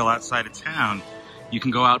trail outside of town, you can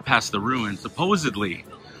go out past the ruins. Supposedly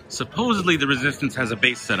the Resistance has a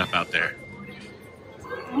base set up out there.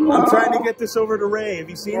 I'm trying to get this over to Rey. Have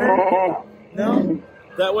you seen her? No?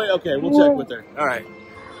 That way? Okay, we'll check with her. All right.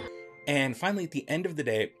 And finally, at the end of the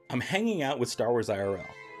day, I'm hanging out with Star Wars IRL.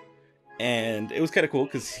 And it was kind of cool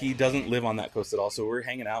because he doesn't live on that coast at all. So we're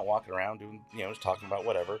hanging out, walking around, doing, just talking about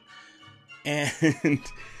whatever. And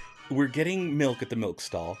we're getting milk at the milk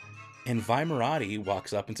stall. And Vi Marati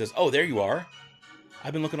walks up and says, "Oh, there you are.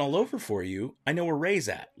 I've been looking all over for you. I know where Rey's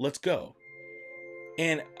at. Let's go."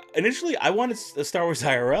 And initially I wanted a Star Wars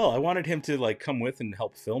IRL. I wanted him to like come with and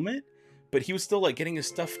help film it, but he was still like getting his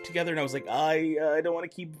stuff together, and I was like, I don't want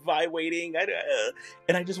to keep Vi waiting.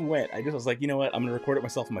 And I just went. I was like, you know what? I'm gonna record it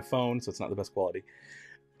myself on my phone, so it's not the best quality.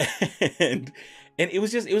 and it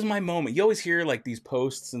was my moment. You always hear like these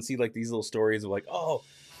posts and see like these little stories of like, oh,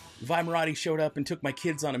 Vi Marathi showed up and took my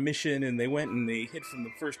kids on a mission, and they went and they hid from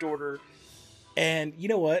the First Order. And you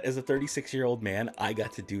know what? As a 36-year-old man, I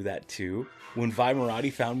got to do that too. When Vi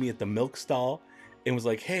Marathi found me at the milk stall and was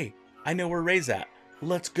like, hey, I know where Ray's at.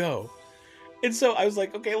 Let's go. And so I was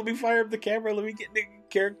like, okay, let me fire up the camera. Let me get the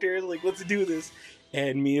character. Like, let's do this.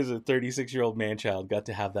 And me as a 36-year-old man-child got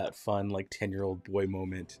to have that fun, like, 10-year-old boy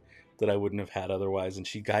moment that I wouldn't have had otherwise. And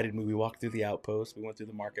she guided me. We walked through the outpost. We went through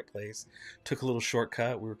the marketplace. Took a little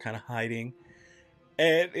shortcut. We were kind of hiding.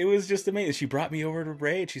 And it was just amazing. She brought me over to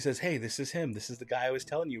Ray, and she says, hey, this is him. This is the guy I was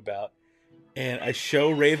telling you about. And I show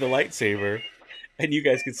Ray the lightsaber, and you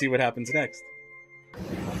guys can see what happens next.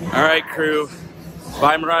 All right, crew.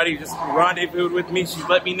 Vi Marathi just rendezvoused with me. She's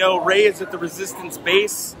let me know Ray is at the Resistance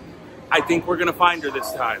base. I think we're going to find her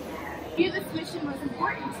this time. You, this mission was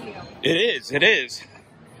important to you. It is. It is.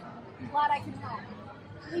 I'm glad I can help.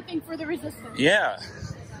 Sleeping for the Resistance. Yeah.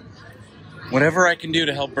 Whatever I can do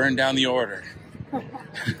to help burn down the Order.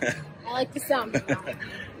 I like the sound of that.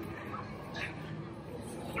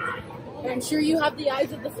 I'm sure you have the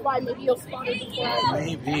eyes of the spy. Maybe you'll spot her before.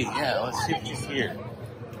 Maybe, yeah. Let's see if she's here.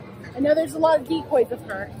 I know there's a lot of decoys of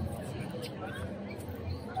her.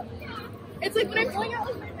 It's like when I'm going out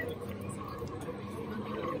with my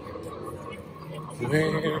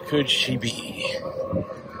Where could she be?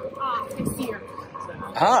 Ah, I see her.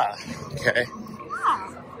 Ah, okay.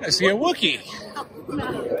 Ah. I see a Wookiee. Oh, no. I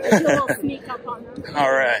do a little sneak up on her.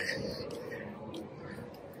 All right.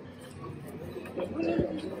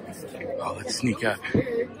 Oh, let's sneak up.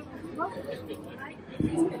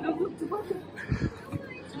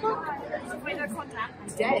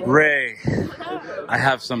 Ray, I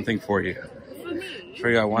have something for you. For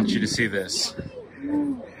you, I want you to see this.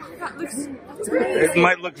 It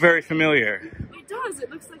might look very familiar. It does. It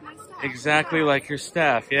looks like my staff. Exactly like your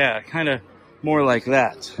staff. Yeah, kind of more like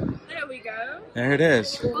that. There we go. There it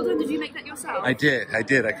is. Well done. Did you make that yourself? I did. I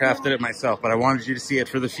crafted it myself, but I wanted you to see it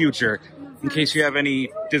for the future, in case you have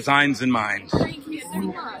any designs in mind. Thank you so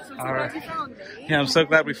much. I'm so glad you found me. Yeah, I'm so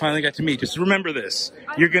glad we finally got to meet. Just remember this.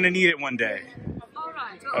 You're going to need it one day. All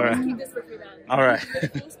right. All right. Keep this with me then. All right.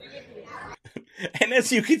 And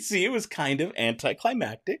as you can see, it was kind of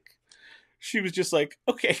anticlimactic. She was just like,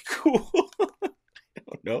 okay, cool.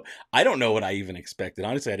 I don't know what I even expected.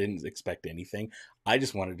 Honestly, I didn't expect anything. I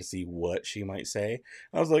just wanted to see what she might say.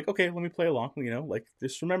 I was like, okay, let me play along. You know, like,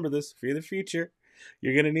 just remember this for the future.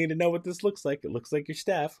 You're going to need to know what this looks like. It looks like your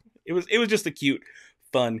staff. It was just a cute,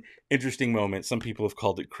 fun, interesting moment. Some people have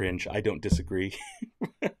called it cringe. I don't disagree.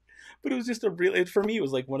 But it was just for me, it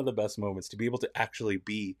was like one of the best moments to be able to actually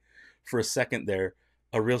be, for a second there,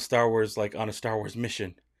 a real Star Wars, like on a Star Wars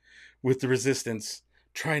mission with the Resistance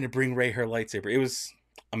trying to bring Rey her lightsaber.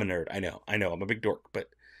 I'm a nerd. I know. I'm a big dork, but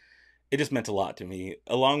it just meant a lot to me,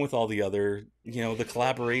 along with all the other, the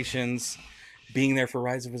collaborations, being there for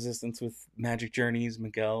Rise of Resistance with Magic Journeys,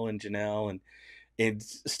 Miguel and Janelle, and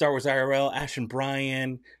Star Wars IRL, Ash and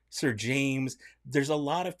Brian, Sir James. There's a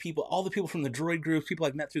lot of people, all the people from the droid groups, people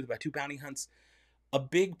I've met through the Batu bounty hunts. A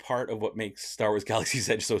big part of what makes Star Wars Galaxy's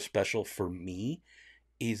Edge so special for me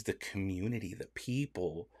is the community, the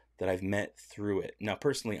people that I've met through it. Now,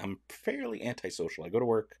 personally, I'm fairly antisocial. I go to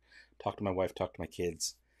work, talk to my wife, talk to my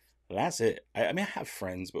kids. That's it. I mean, I have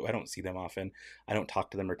friends, but I don't see them often. I don't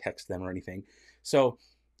talk to them or text them or anything. So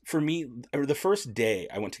for me, the first day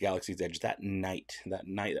I went to Galaxy's Edge, that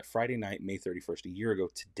Friday night, May 31st, a year ago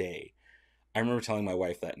today, I remember telling my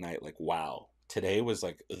wife that night, like, wow, today was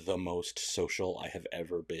like the most social I have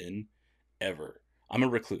ever been, ever. I'm a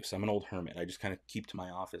recluse. I'm an old hermit. I just kind of keep to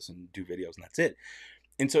my office and do videos, and that's it.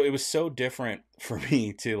 And so it was so different for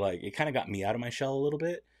me to, like, it kind of got me out of my shell a little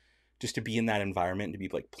bit, just to be in that environment and to be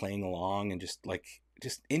like playing along and just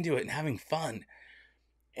into it and having fun.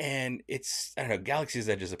 And it's, I don't know, Galaxy's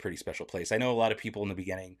Edge is a pretty special place. I know a lot of people in the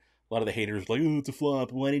beginning, a lot of the haters were like, oh, it's a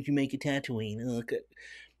flop. Why didn't you make a Tatooine? Oh, okay.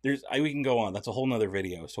 We can go on. That's a whole nother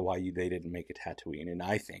video. So why they didn't make a Tatooine. And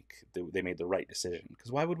I think they made the right decision,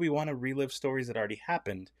 because why would we want to relive stories that already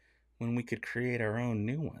happened when we could create our own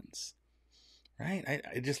new ones? Right?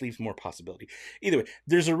 It just leaves more possibility. Either way,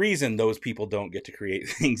 there's a reason those people don't get to create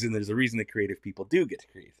things, and there's a reason the creative people do get to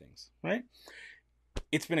create things, right?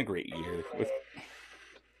 It's been a great year.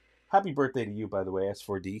 Happy birthday to you, by the way,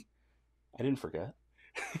 S4D. I didn't forget.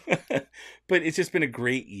 But it's just been a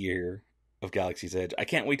great year of Galaxy's Edge. I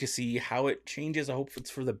can't wait to see how it changes. I hope it's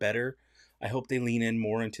for the better. I hope they lean in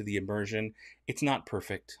more into the immersion. It's not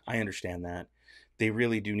perfect. I understand that. They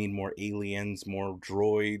really do need more aliens, more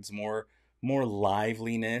droids, more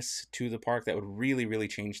liveliness to the park. That would really, really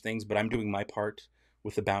change things. But I'm doing my part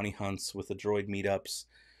with the bounty hunts, with the droid meetups,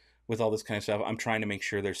 with all this kind of stuff. I'm trying to make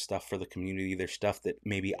sure there's stuff for the community. There's stuff that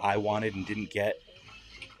maybe I wanted and didn't get.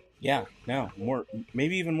 Yeah, no, more,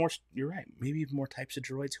 maybe even more. You're right. Maybe even more types of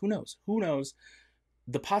droids. Who knows? Who knows?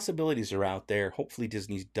 The possibilities are out there. Hopefully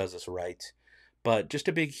Disney does us right. But just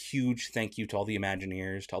a big, huge thank you to all the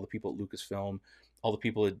Imagineers, to all the people at Lucasfilm, all the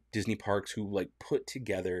people at Disney Parks who like put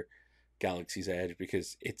together Galaxy's Edge,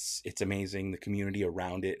 because it's amazing. The community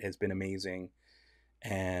around it has been amazing.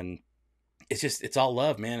 And it's all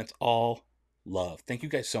love, man. It's all love. Thank you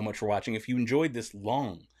guys so much for watching. If you enjoyed this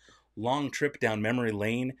long trip down memory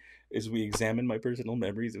lane as we examine my personal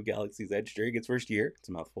memories of Galaxy's Edge during its first year, it's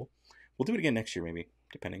a mouthful. We'll do it again next year, maybe,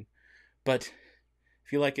 depending. But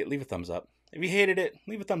if you like it, leave a thumbs up. If you hated it,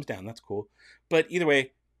 leave a thumbs down. That's cool. But either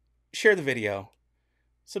way, share the video,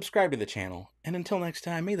 subscribe to the channel, and until next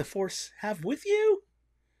time, may the Force have with you.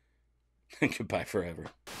 Goodbye forever.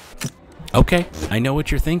 Okay, I know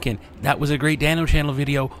what you're thinking. That was a great Dano Channel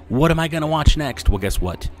video. What am I going to watch next? Well, guess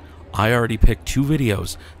what? I already picked 2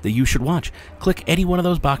 videos that you should watch. Click any one of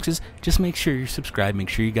those boxes. Just make sure you're subscribed. Make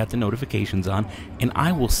sure you got the notifications on. And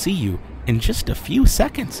I will see you in just a few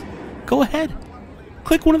seconds. Go ahead.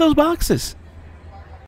 Click one of those boxes.